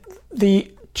 And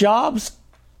the jobs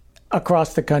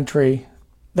across the country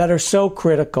that are so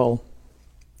critical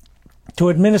to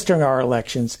administering our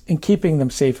elections and keeping them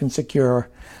safe and secure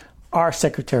are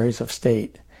secretaries of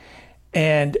state.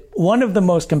 And one of the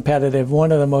most competitive,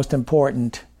 one of the most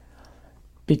important,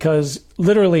 because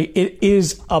literally it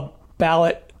is a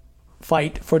ballot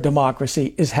fight for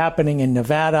democracy, is happening in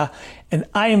Nevada. And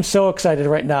I am so excited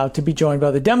right now to be joined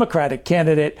by the Democratic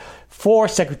candidate for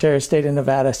Secretary of State in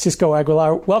Nevada, Cisco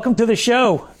Aguilar. Welcome to the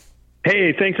show.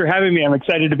 Hey, thanks for having me. I'm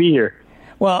excited to be here.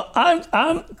 Well,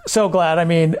 I'm so glad. I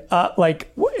mean,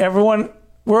 everyone,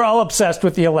 we're all obsessed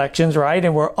with the elections, right?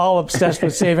 And we're all obsessed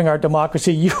with saving our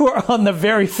democracy. You are on the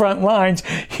very front lines.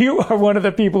 You are one of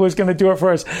the people who's going to do it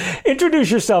for us. Introduce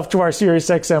yourself to our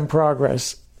SiriusXM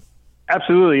Progress.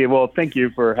 Absolutely. Well, thank you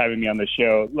for having me on the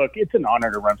show. Look, it's an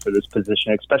honor to run for this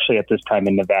position, especially at this time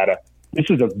in Nevada. This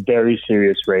is a very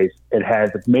serious race. It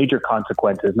has major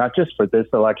consequences, not just for this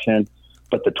election,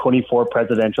 but the 24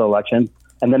 presidential election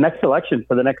and the next election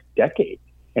for the next decade.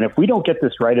 And if we don't get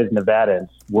this right as Nevadans,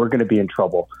 we're going to be in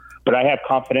trouble. But I have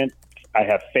confidence, I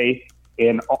have faith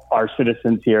in our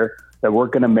citizens here that we're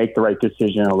going to make the right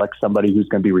decision and elect somebody who's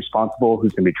going to be responsible,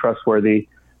 who's going to be trustworthy,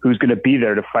 who's going to be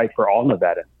there to fight for all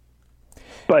Nevadans.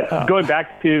 But going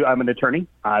back to, I'm an attorney.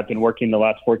 I've been working the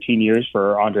last 14 years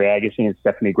for Andre Agassi and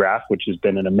Stephanie Graf, which has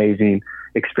been an amazing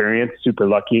experience. Super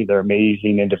lucky. They're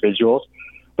amazing individuals.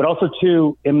 But also,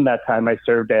 too, in that time, I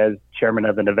served as chairman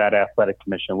of the Nevada Athletic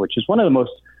Commission, which is one of the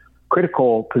most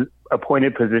critical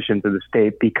appointed positions of the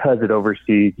state because it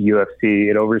oversees UFC,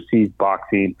 it oversees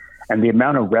boxing, and the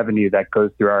amount of revenue that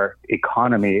goes through our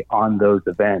economy on those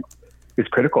events is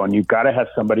critical. And you've got to have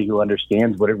somebody who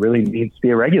understands what it really means to be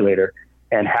a regulator.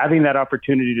 And having that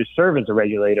opportunity to serve as a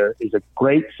regulator is a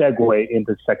great segue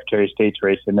into the Secretary of State's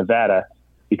race in Nevada,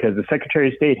 because the Secretary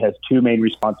of State has two main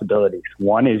responsibilities.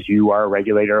 One is you are a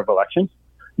regulator of elections.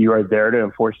 You are there to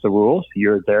enforce the rules.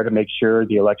 You're there to make sure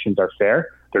the elections are fair,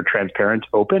 they're transparent,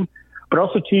 open. But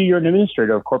also, too, you're an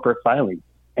administrator of corporate filing,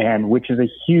 and which is a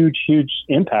huge, huge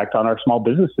impact on our small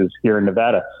businesses here in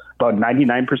Nevada. About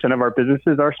 99% of our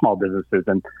businesses are small businesses,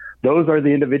 and those are the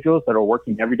individuals that are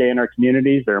working every day in our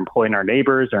communities. They're employing our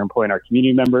neighbors, they're employing our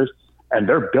community members, and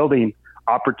they're building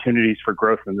opportunities for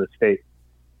growth in the state.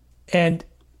 And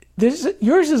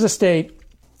yours is a state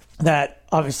that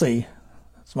obviously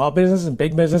small business and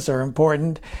big business are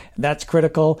important, and that's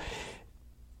critical.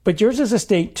 But yours is a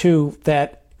state, too,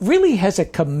 that really has a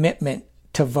commitment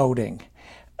to voting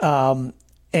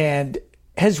and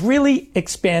has really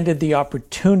expanded the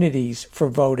opportunities for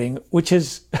voting, which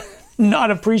is not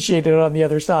appreciated on the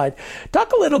other side.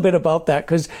 Talk a little bit about that,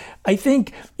 because I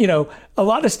think, a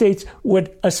lot of states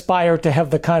would aspire to have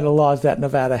the kind of laws that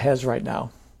Nevada has right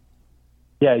now.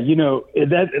 Yeah,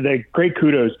 the great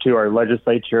kudos to our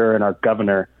legislature and our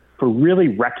governor for really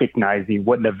recognizing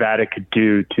what Nevada could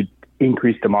do to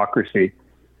increase democracy.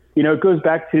 It goes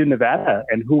back to Nevada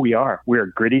and who we are. We're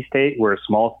a gritty state. We're a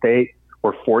small state.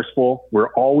 We're forceful.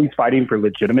 We're always fighting for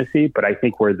legitimacy, but I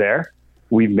think we're there.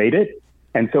 We've made it.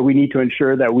 And so we need to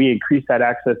ensure that we increase that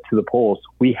access to the polls.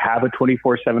 We have a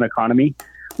 24/7 economy.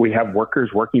 We have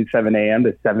workers working 7 a.m.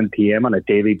 to 7 p.m. on a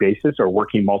daily basis or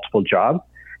working multiple jobs.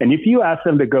 And if you ask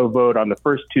them to go vote on the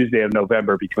first Tuesday of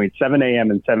November between 7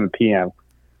 a.m. and 7 p.m.,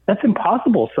 that's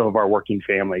impossible for some of our working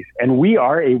families. And we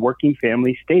are a working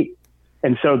family state.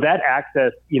 And so that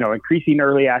access, increasing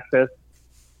early access,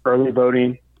 early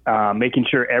voting, making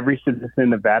sure every citizen in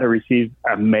Nevada receives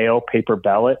a mail paper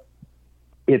ballot.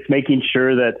 It's making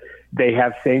sure that they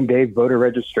have same-day voter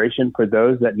registration for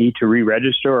those that need to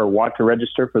re-register or want to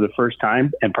register for the first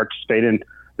time and participate in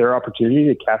their opportunity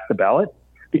to cast the ballot.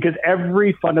 Because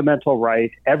every fundamental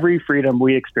right, every freedom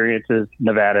we experience as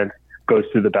Nevadans goes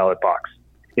through the ballot box.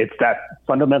 It's that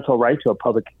fundamental right to a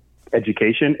public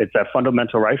education. It's that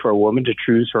fundamental right for a woman to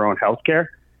choose her own health care.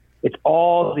 It's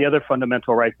all the other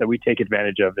fundamental rights that we take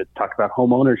advantage of. It talks about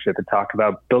home ownership. It talks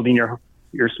about building your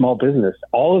small business.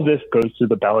 All of this goes through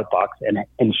the ballot box, and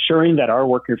ensuring that our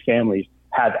worker families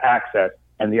have access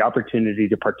and the opportunity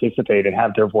to participate and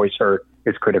have their voice heard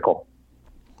is critical.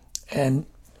 And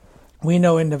we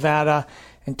know in Nevada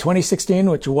in 2016,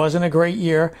 which wasn't a great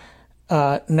year,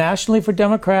 nationally for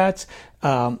Democrats,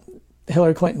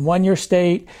 Hillary Clinton won your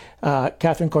state.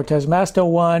 Catherine Cortez Masto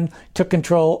won,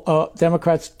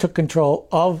 Democrats took control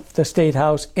of the state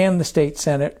house and the state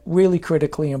senate, really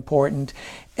critically important,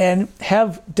 and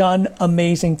have done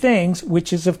amazing things,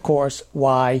 which is, of course,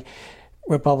 why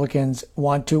Republicans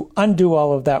want to undo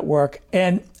all of that work.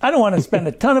 And I don't want to spend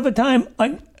a ton of time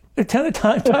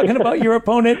talking about your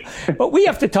opponent, but we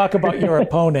have to talk about your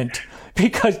opponent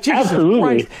because Jesus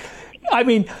Absolutely. Christ. I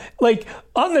mean, like,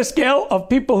 on the scale of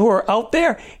people who are out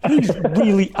there, he's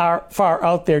really far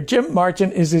out there. Jim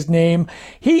Marchant is his name.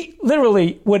 He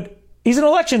literally he's an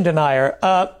election denier.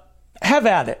 Have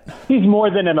at it. He's more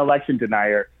than an election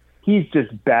denier. He's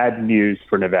just bad news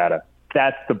for Nevada.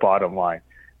 That's the bottom line.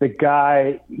 The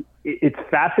guy, it's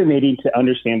fascinating to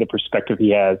understand the perspective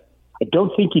he has. I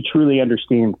don't think he truly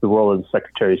understands the role of the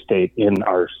Secretary of State in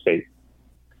our state.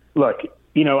 Look,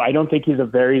 I don't think he's a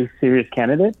very serious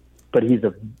candidate, but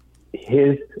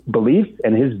his beliefs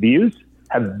and his views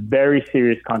have very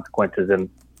serious consequences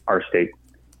in our state.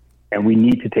 And we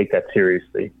need to take that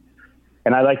seriously.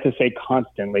 And I like to say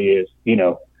constantly is,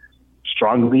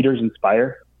 strong leaders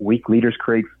inspire, weak leaders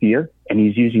create fear. And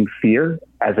he's using fear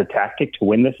as a tactic to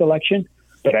win this election.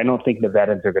 But I don't think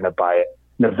Nevadans are going to buy it.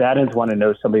 Nevadans want to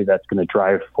know somebody that's going to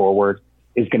drive forward,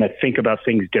 is going to think about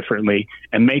things differently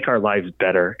and make our lives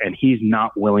better. And he's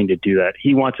not willing to do that.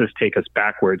 He wants us to take us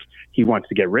backwards. He wants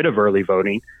to get rid of early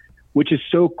voting, which is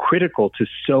so critical to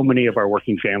so many of our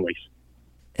working families.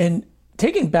 And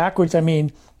taking backwards, I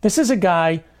mean, this is a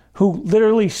guy who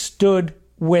literally stood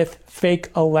with fake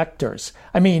electors.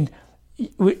 I mean,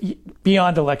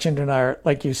 beyond election denier,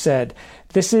 like you said,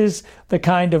 this is the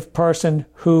kind of person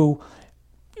who,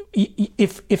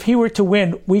 if he were to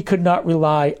win, we could not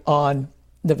rely on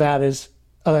Nevada's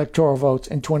electoral votes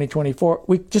in 2024.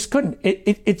 We just couldn't.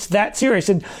 It's that serious.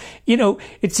 And,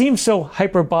 it seems so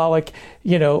hyperbolic,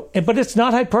 but it's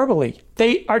not hyperbole.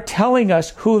 They are telling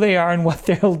us who they are and what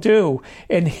they'll do.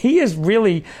 And he is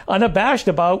really unabashed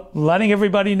about letting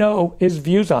everybody know his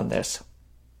views on this.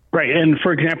 Right. And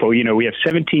for example, we have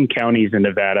 17 counties in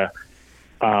Nevada.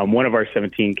 One of our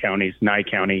 17 counties, Nye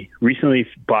County, recently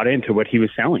bought into what he was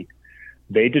selling.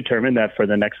 They determined that for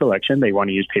the next election, they want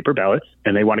to use paper ballots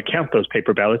and they want to count those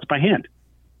paper ballots by hand.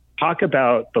 Talk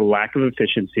about the lack of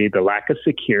efficiency, the lack of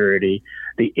security,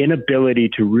 the inability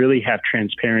to really have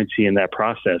transparency in that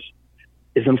process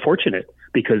is unfortunate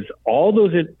because all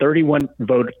those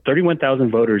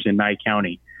 31,000 voters in Nye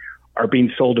County are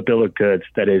being sold a bill of goods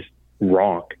that is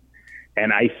wrong.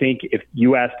 And I think if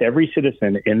you asked every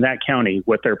citizen in that county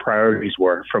what their priorities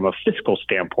were from a fiscal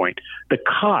standpoint, the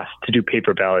cost to do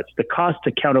paper ballots, the cost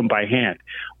to count them by hand,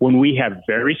 when we have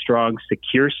very strong,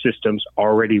 secure systems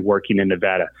already working in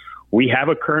Nevada. We have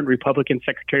a current Republican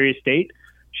Secretary of State.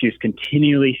 She's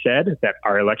continually said that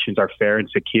our elections are fair and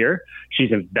secure.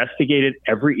 She's investigated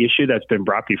every issue that's been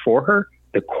brought before her.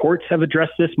 The courts have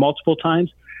addressed this multiple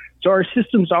times. So our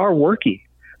systems are working.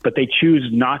 But they choose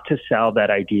not to sell that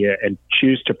idea and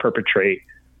choose to perpetrate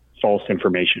false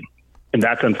information. And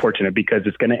that's unfortunate because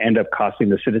it's going to end up costing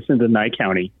the citizens of Nye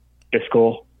County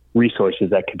fiscal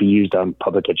resources that could be used on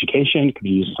public education, could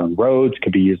be used on roads,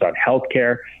 could be used on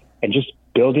healthcare, and just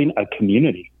building a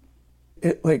community.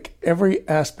 Like every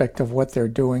aspect of what they're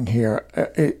doing here,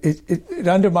 it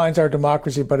undermines our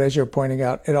democracy. But as you're pointing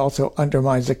out, it also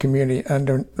undermines the community,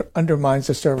 undermines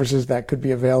the services that could be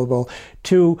available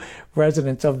to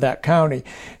residents of that county.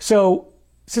 So,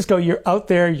 Cisco, you're out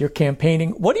there, you're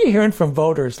campaigning. What are you hearing from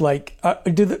voters? Like,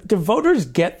 do voters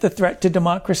get the threat to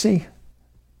democracy?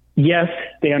 Yes,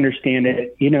 they understand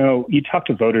it. You know, you talk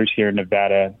to voters here in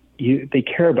Nevada, they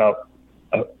care about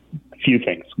a few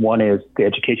things. One is the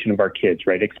education of our kids,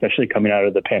 right? Especially coming out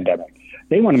of the pandemic.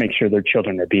 They want to make sure their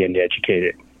children are being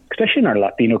educated, especially in our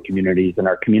Latino communities and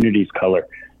our communities color.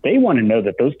 They want to know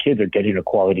that those kids are getting a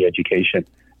quality education.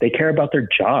 They care about their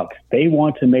jobs. They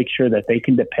want to make sure that they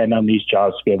can depend on these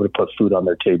jobs to be able to put food on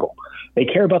their table. They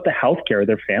care about the health care of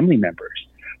their family members.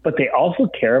 But they also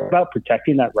care about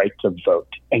protecting that right to vote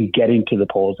and getting to the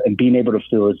polls and being able to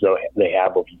feel as though they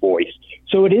have a voice.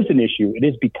 So it is an issue. It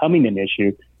is becoming an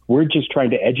issue. We're just trying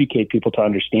to educate people to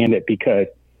understand it, because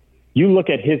you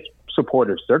look at his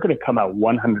supporters, they're going to come out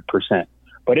 100%.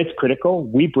 But it's critical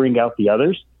we bring out the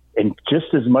others and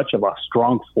just as much of a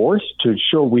strong force to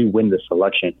ensure we win this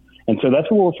election. And so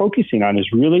that's what we're focusing on,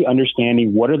 is really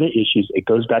understanding what are the issues. It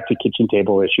goes back to kitchen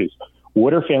table issues.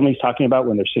 What are families talking about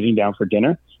when they're sitting down for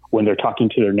dinner, when they're talking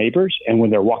to their neighbors, and when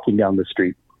they're walking down the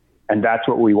street? And that's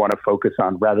what we want to focus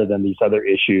on, rather than these other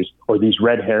issues or these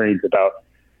red herrings about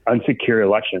unsecure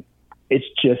election. It's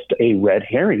just a red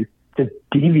herring to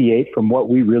deviate from what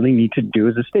we really need to do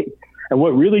as a state. And what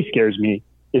really scares me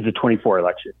is the 24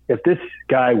 election. If this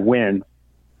guy wins,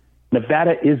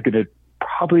 Nevada is going to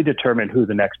probably determine who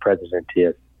the next president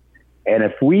is. And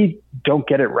if we don't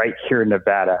get it right here in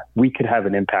Nevada, we could have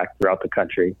an impact throughout the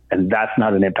country. And that's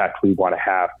not an impact we want to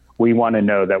have. We want to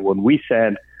know that when we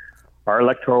send our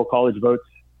electoral college votes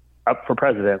up for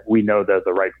president, we know they're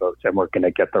the right votes and we're going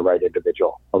to get the right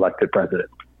individual elected president.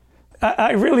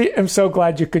 I really am so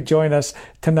glad you could join us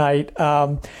tonight.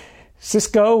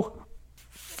 Cisco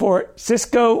for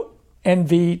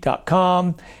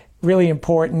CiscoNV.com, really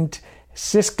important.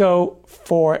 Cisco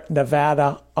for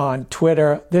Nevada on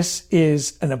Twitter. This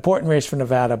is an important race for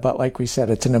Nevada, but like we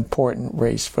said, it's an important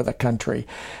race for the country.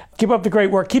 Keep up the great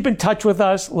work. Keep in touch with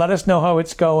us. Let us know how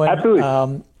it's going. Absolutely.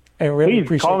 I really Please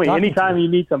appreciate call me anytime you.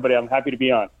 you need somebody. I'm happy to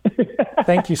be on.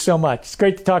 Thank you so much. It's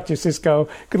great to talk to you, Cisco.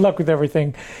 Good luck with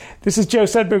everything. This is Joe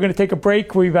Sudbury. We're going to take a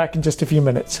break. We'll be back in just a few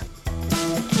minutes.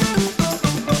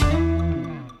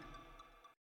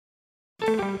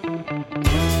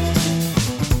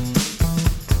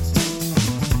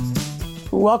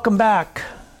 Welcome back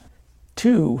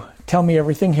to Tell Me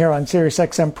Everything here on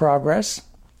SiriusXM Progress.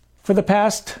 For the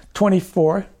past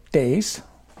 24 days,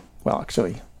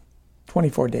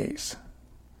 24 days,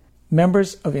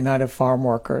 members of United Farm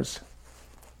Workers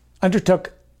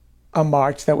undertook a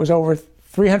march that was over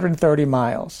 330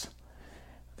 miles.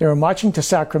 They were marching to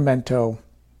Sacramento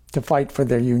to fight for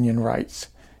their union rights,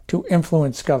 to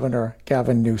influence Governor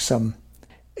Gavin Newsom.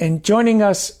 And joining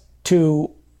us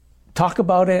to talk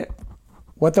about it,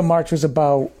 what the march was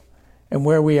about, and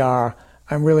where we are,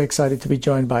 I'm really excited to be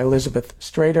joined by Elizabeth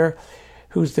Strader,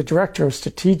 who's the Director of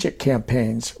Strategic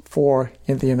Campaigns for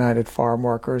the United Farm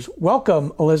Workers.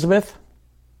 Welcome, Elizabeth.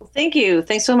 Thank you.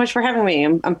 Thanks so much for having me.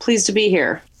 I'm pleased to be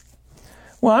here.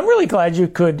 Well, I'm really glad you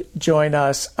could join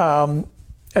us.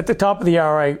 At the top of the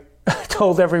hour, I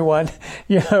told everyone,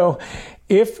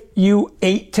 if you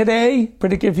ate today,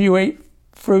 particularly if you ate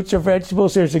fruits or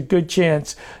vegetables, there's a good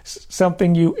chance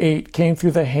something you ate came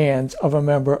through the hands of a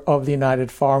member of the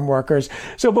United Farm Workers.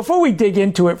 So before we dig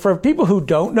into it, for people who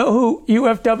don't know who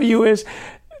UFW is,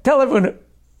 tell everyone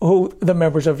who the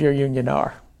members of your union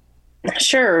are.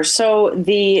 Sure. So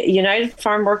the United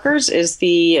Farm Workers is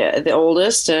the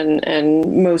oldest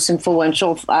and most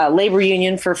influential labor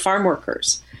union for farm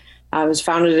workers. It was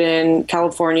founded in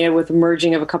California with a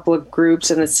merging of a couple of groups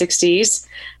in the 60s.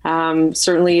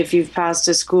 Certainly, if you've passed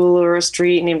a school or a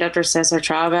street named after Cesar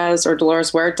Chavez or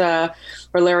Dolores Huerta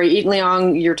or Larry Eaton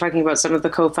Leong, you're talking about some of the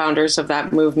co-founders of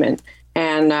that movement.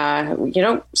 And,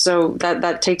 so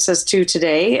that takes us to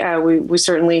today. We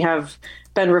certainly have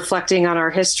been reflecting on our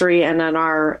history and on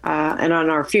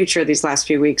our future these last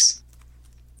few weeks.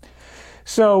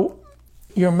 So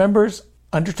your members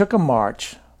undertook a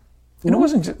march. And it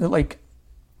wasn't just like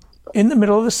in the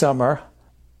middle of the summer,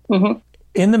 in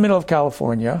the middle of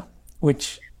California,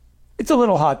 which it's a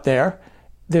little hot there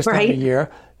this time of year,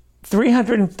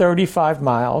 335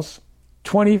 miles,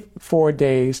 24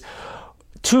 days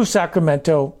to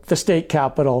Sacramento, the state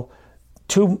capital,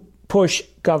 to push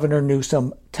Governor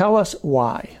Newsom. Tell us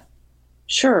why.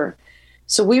 Sure.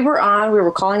 So we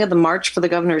were calling it the March for the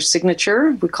Governor's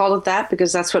Signature. We called it that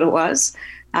because that's what it was.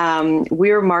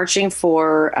 We were marching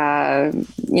for,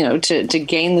 to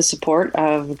gain the support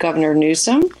of Governor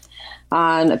Newsom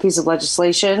on a piece of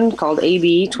legislation called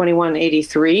AB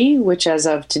 2183, which as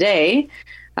of today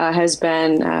has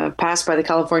been passed by the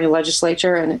California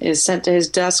legislature and is sent to his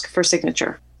desk for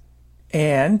signature.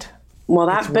 And? Well,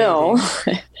 that bill,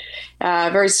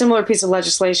 A very similar piece of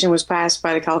legislation was passed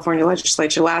by the California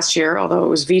legislature last year, although it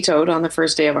was vetoed on the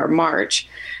first day of our march.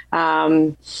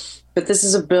 But this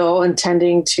is a bill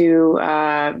intending to,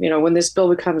 when this bill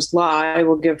becomes law, it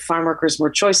will give farm workers more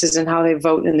choices in how they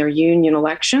vote in their union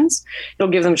elections.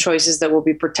 It'll give them choices that will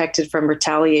be protected from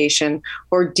retaliation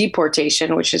or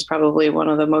deportation, which is probably one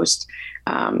of the most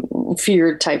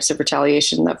feared types of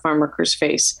retaliation that farm workers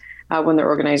face when they're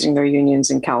organizing their unions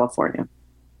in California.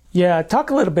 Yeah,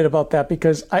 talk a little bit about that,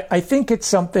 because I think it's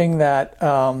something that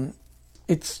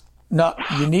it's not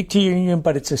unique to your union,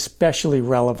 but it's especially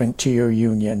relevant to your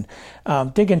union.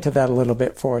 Dig into that a little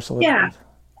bit for us a little bit.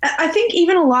 I think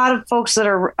even a lot of folks that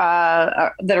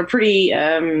are pretty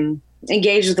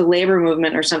engaged with the labor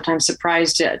movement are sometimes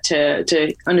surprised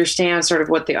to understand sort of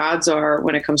what the odds are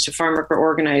when it comes to farm worker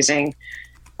organizing.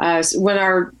 When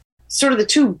our sort of the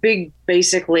two big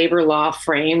basic labor law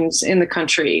frames in the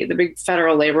country, the big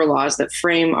federal labor laws that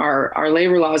frame our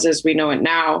labor laws as we know it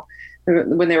now,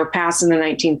 when they were passed in the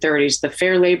 1930s, the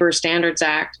Fair Labor Standards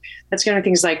Act, that's going to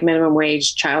things like minimum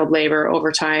wage, child labor,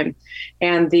 overtime,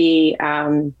 and the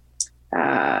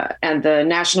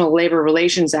National Labor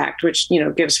Relations Act, which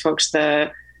gives folks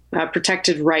the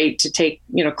protected right to take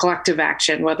collective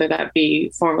action, whether that be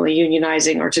formally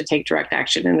unionizing or to take direct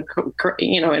action in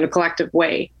a collective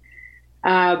way.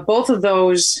 Both of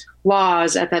those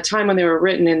laws at that time, when they were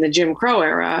written in the Jim Crow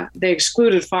era, they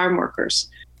excluded farm workers.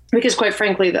 Because quite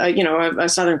frankly, a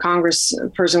Southern Congress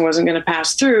person wasn't going to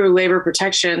pass through labor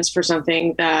protections for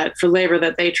for labor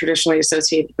that they traditionally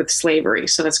associated with slavery.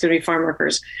 So that's going to be farm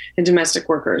workers and domestic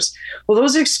workers. Well,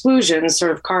 those exclusions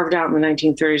sort of carved out in the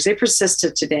 1930s, they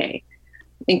persisted today.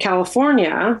 In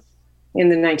California, in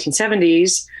the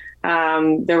 1970s,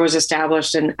 there was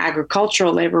established an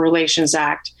Agricultural Labor Relations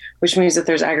Act, which means that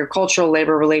there's Agricultural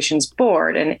Labor Relations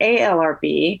Board, an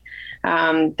ALRB,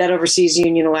 that oversees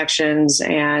union elections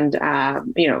and,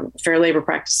 fair labor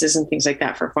practices and things like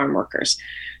that for farm workers.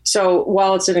 So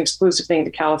while it's an exclusive thing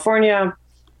to California,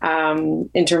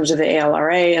 in terms of the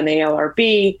ALRA and the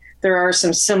ALRB, there are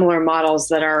some similar models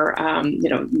that are,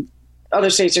 other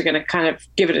states are going to kind of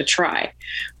give it a try.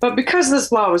 But because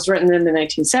this law was written in the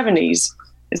 1970s,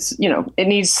 it's, it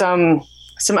needs some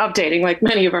updating, like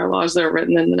many of our laws that are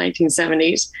written in the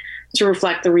 1970s, to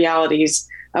reflect the realities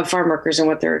of farm workers and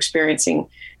what they're experiencing.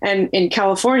 And in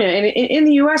California, and in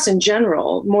the U.S. in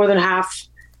general, more than half,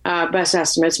 best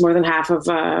estimates, more than half of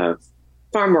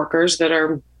farm workers that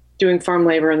are doing farm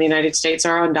labor in the United States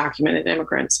are undocumented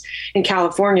immigrants. In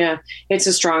California, it's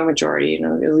a strong majority.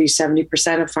 At least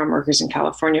 70% of farm workers in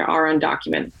California are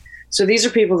undocumented. So these are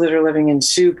people that are living in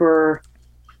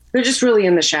they're just really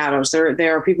in the shadows. They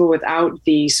are people without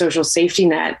the social safety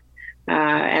net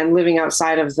and living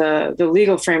outside of the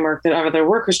legal framework that other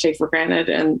workers take for granted.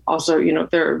 And also,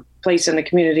 their place in the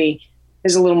community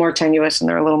is a little more tenuous and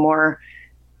they're a little more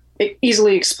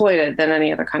easily exploited than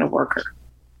any other kind of worker.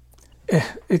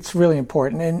 It's really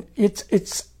important. And it's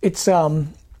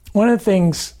one of the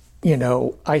things,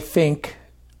 I think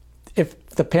if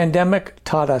the pandemic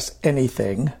taught us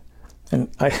anything, and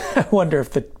I wonder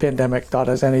if the pandemic taught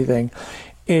us anything,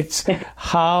 it's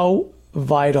how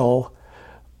vital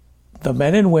the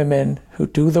men and women who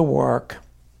do the work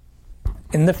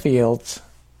in the fields,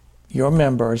 your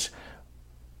members,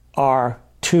 are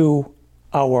to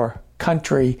our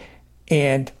country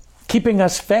and keeping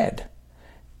us fed.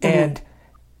 Mm-hmm. And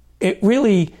it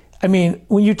really,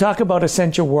 when you talk about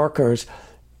essential workers,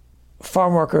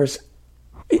 farm workers,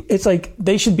 it's like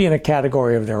they should be in a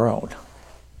category of their own.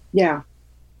 Yeah.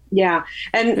 Yeah.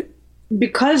 And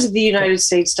because the United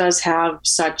States does have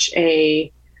such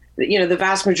the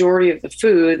vast majority of the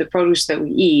food, the produce that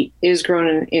we eat, is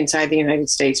grown inside the United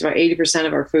States. About 80%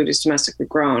 of our food is domestically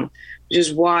grown, which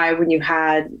is why when you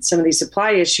had some of these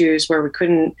supply issues where we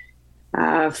couldn't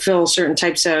fill certain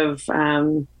types of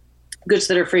goods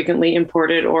that are frequently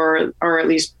imported or at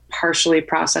least partially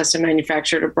processed and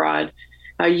manufactured abroad,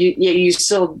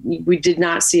 we did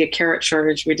not see a carrot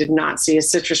shortage. We did not see a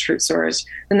citrus fruit shortage.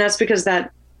 And that's because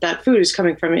that food is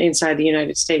coming from inside the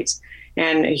United States.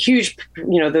 And a huge,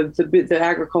 the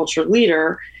agriculture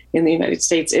leader in the United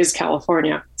States is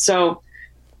California. So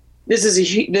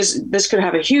this could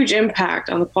have a huge impact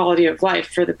on the quality of life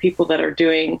for the people that are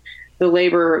doing the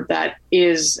labor that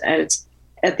is,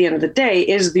 at the end of the day,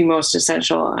 is the most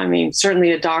essential.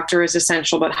 Certainly a doctor is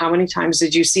essential, but how many times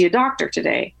did you see a doctor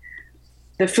today?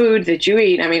 The food that you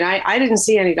eat. I didn't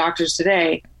see any doctors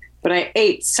today, but I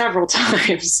ate several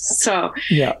times. So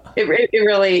yeah, it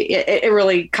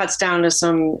really cuts down to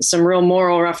some real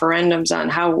moral referendums on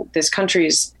how this country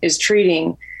is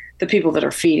treating the people that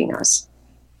are feeding us.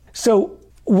 So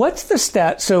What's the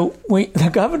stat? So the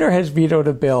governor has vetoed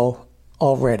a bill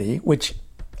already, which,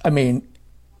 I mean,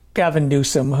 Gavin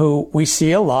Newsom, who we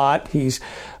see a lot, he's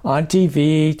on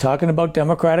TV talking about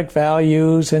democratic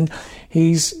values, and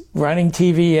he's running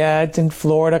TV ads in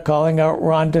Florida calling out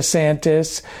Ron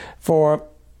DeSantis for,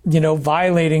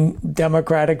 violating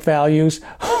democratic values.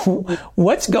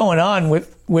 What's going on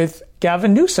with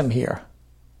Gavin Newsom here?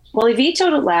 Well, he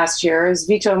vetoed it last year. His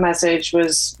veto message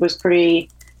was pretty,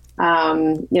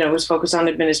 was focused on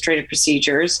administrative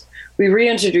procedures. We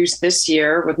reintroduced this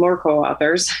year with more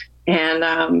co-authors,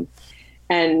 and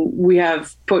we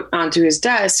have put onto his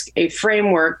desk a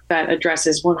framework that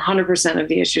addresses 100% of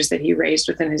the issues that he raised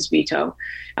within his veto.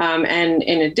 And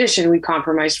in addition, we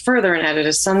compromised further and added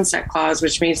a sunset clause,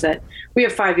 which means that we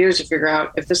have 5 years to figure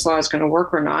out if this law is going to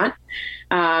work or not,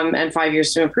 and 5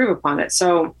 years to improve upon it.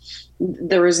 So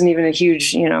there isn't even a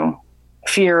huge,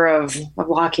 fear of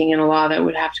locking in a law that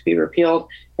would have to be repealed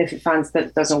if he finds that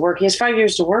it doesn't work. He has 5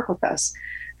 years to work with us.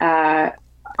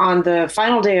 On the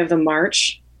final day of the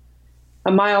march,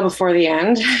 a mile before the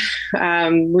end,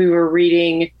 we were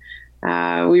reading,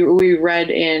 we read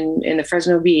in the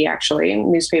Fresno Bee, actually,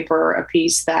 newspaper, a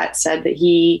piece that said that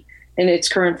he, in its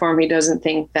current form, he doesn't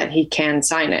think that he can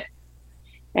sign it.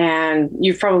 And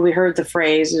you've probably heard the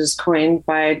phrase, it was coined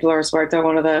by Dolores Huerta,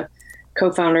 one of the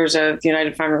co-founders of the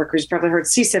United Farm Workers. You've probably heard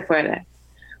 "Si se puede,"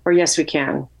 or "Yes, we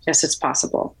can. Yes, it's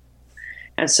possible."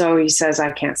 And so he says,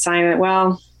 "I can't sign it."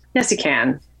 Well, yes, he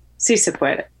can. Si se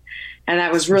puede. And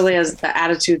that was really as the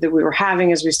attitude that we were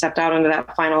having as we stepped out into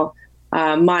that final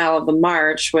mile of the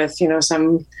march with,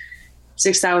 some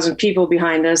 6,000 people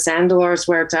behind us, and Dolores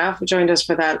Huerta, who joined us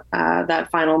for that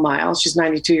final mile. She's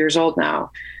 92 years old now,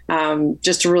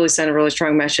 just to really send a really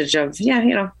strong message of,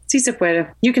 si se puede,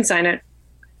 you can sign it.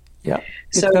 Yeah.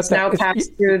 So it's now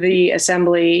passed through the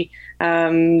Assembly,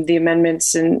 the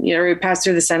amendments, and it passed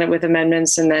through the Senate with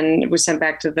amendments, and then it was sent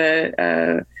back to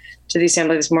the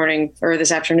Assembly this morning or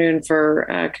this afternoon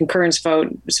for concurrence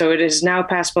vote. So it is now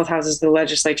passed both houses of the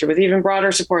legislature with even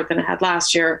broader support than it had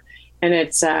last year, and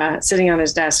it's sitting on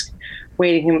his desk,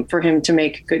 waiting for him to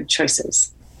make good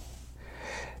choices.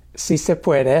 Si se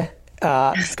puede,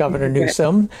 Governor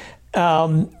Newsom.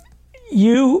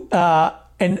 You.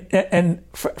 And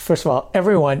first of all,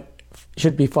 everyone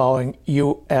should be following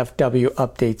UFW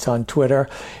updates on Twitter,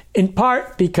 in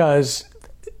part because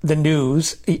the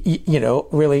news,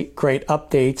 really great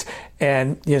updates.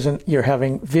 And you're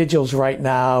having vigils right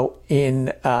now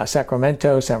in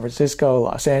Sacramento, San Francisco,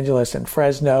 Los Angeles, and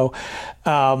Fresno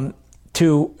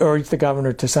to urge the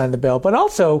governor to sign the bill. But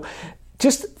also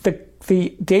just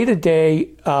the day-to-day,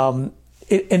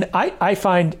 and I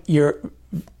find your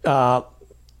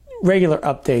regular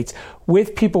updates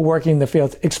with people working in the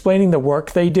field, explaining the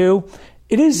work they do.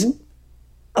 It is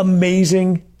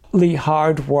amazingly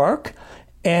hard work,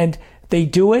 and they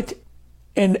do it.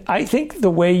 And I think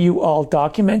the way you all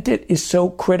document it is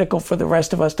so critical for the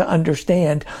rest of us to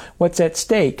understand what's at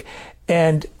stake.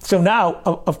 And so now,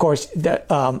 of course, the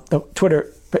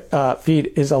Twitter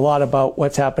feed is a lot about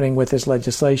what's happening with this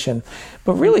legislation.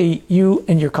 But really, you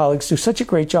and your colleagues do such a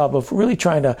great job of really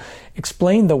trying to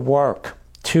explain the work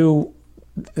to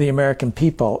the American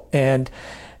people. And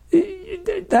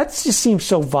that just seems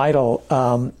so vital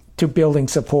to building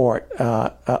support.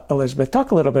 Elizabeth, talk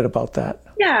a little bit about that.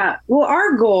 Yeah, well,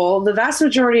 our goal, the vast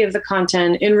majority of the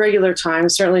content in regular time,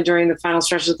 certainly during the final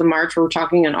stretches of the march, where we're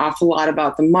talking an awful lot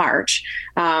about the march,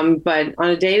 but on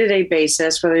a day-to-day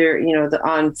basis, whether you're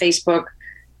on Facebook,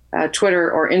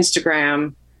 Twitter, or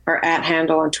Instagram, our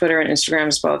 @handle on Twitter and Instagram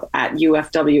is both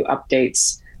 @UFW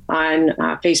updates. On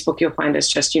Facebook, you'll find us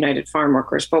just United Farm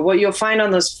Workers. But what you'll find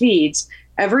on those feeds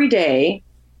every day,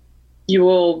 you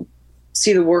will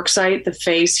see the work site, the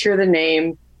face, hear the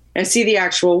name, and see the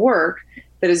actual work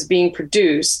that is being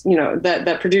produced,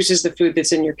 that produces the food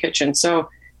that's in your kitchen. So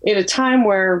in a time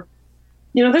where,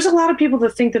 there's a lot of people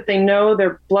that think that they know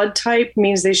their blood type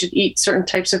means they should eat certain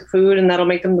types of food and that'll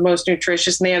make them the most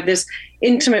nutritious. And they have this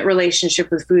intimate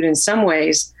relationship with food in some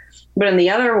ways. But in the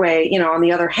other way, on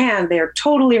the other hand, they are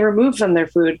totally removed from their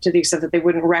food to the extent that they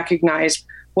wouldn't recognize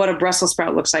what a Brussels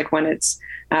sprout looks like when it's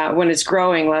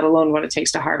growing, let alone what it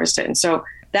takes to harvest it. And so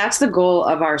that's the goal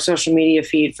of our social media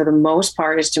feed for the most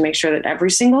part, is to make sure that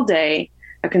every single day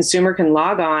a consumer can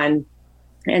log on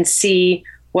and see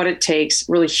what it takes,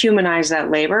 really humanize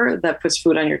that labor that puts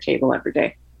food on your table every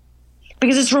day.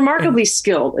 Because it's remarkably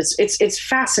skilled. It's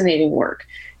fascinating work.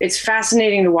 It's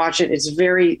fascinating to watch it. It's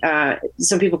very,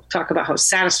 some people talk about how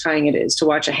satisfying it is to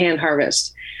watch a hand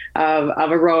harvest.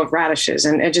 of a row of radishes,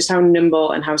 and just how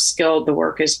nimble and how skilled the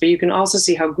work is. But you can also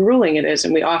see how grueling it is.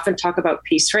 And we often talk about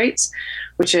piece rates,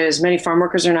 which is many farm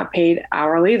workers are not paid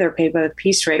hourly. They're paid by the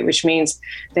piece rate, which means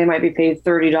they might be paid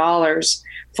 $30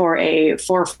 for a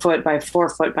 4 foot by 4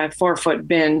 foot by 4 foot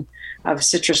bin of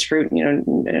citrus fruit,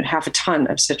 half a ton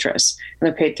of citrus, and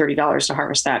they're paid $30 to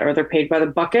harvest that, or they're paid by the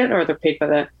bucket, or they're paid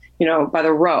by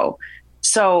the row.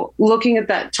 So looking at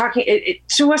that,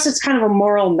 to us, it's kind of a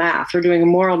moral math. We're doing a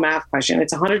moral math question.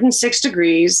 It's 106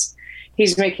 degrees.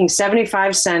 He's making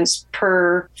 75 cents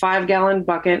per 5-gallon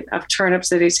bucket of turnips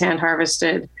that he's hand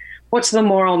harvested. What's the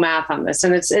moral math on this?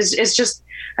 And it's just,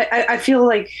 I feel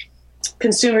like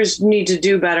consumers need to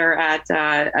do better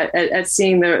at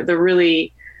seeing the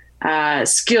really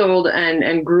skilled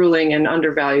and grueling and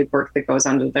undervalued work that goes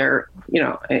into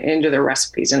their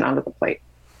recipes and onto the plate.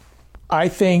 I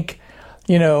think,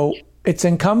 it's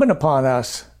incumbent upon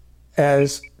us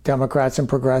as Democrats and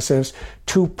progressives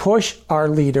to push our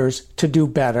leaders to do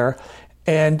better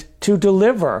and to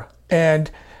deliver.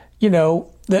 And,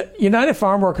 the United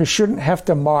Farm Workers shouldn't have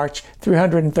to march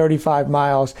 335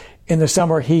 miles in the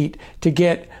summer heat to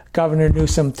get Governor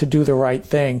Newsom to do the right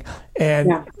thing.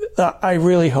 And I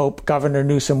really hope Governor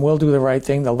Newsom will do the right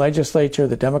thing. The legislature,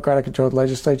 the Democratic-controlled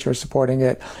legislature, is supporting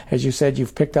it. As you said,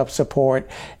 you've picked up support.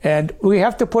 And we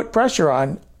have to put pressure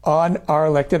on our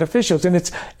elected officials. And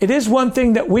it is one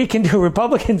thing that we can do.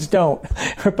 Republicans don't.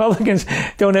 Republicans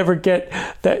don't ever get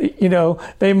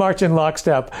that, they march in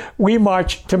lockstep. We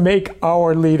march to make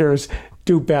our leaders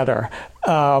do better.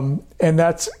 And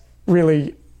that's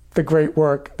really the great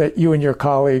work that you and your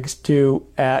colleagues do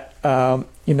at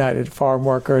United Farm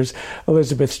Workers.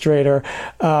 Elizabeth Strader.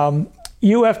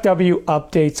 UFW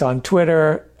updates on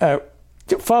Twitter.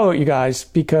 Follow it, you guys,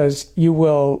 because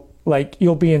you'll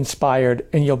be inspired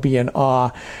and you'll be in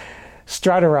awe.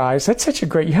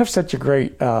 Straterize. You have such a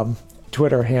great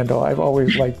Twitter handle. I've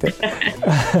always liked it.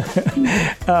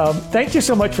 Thank you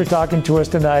so much for talking to us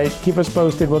tonight. Keep us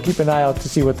posted. We'll keep an eye out to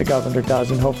see what the governor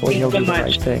does, and hopefully he'll do the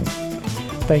right thing.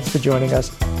 Thanks for joining us.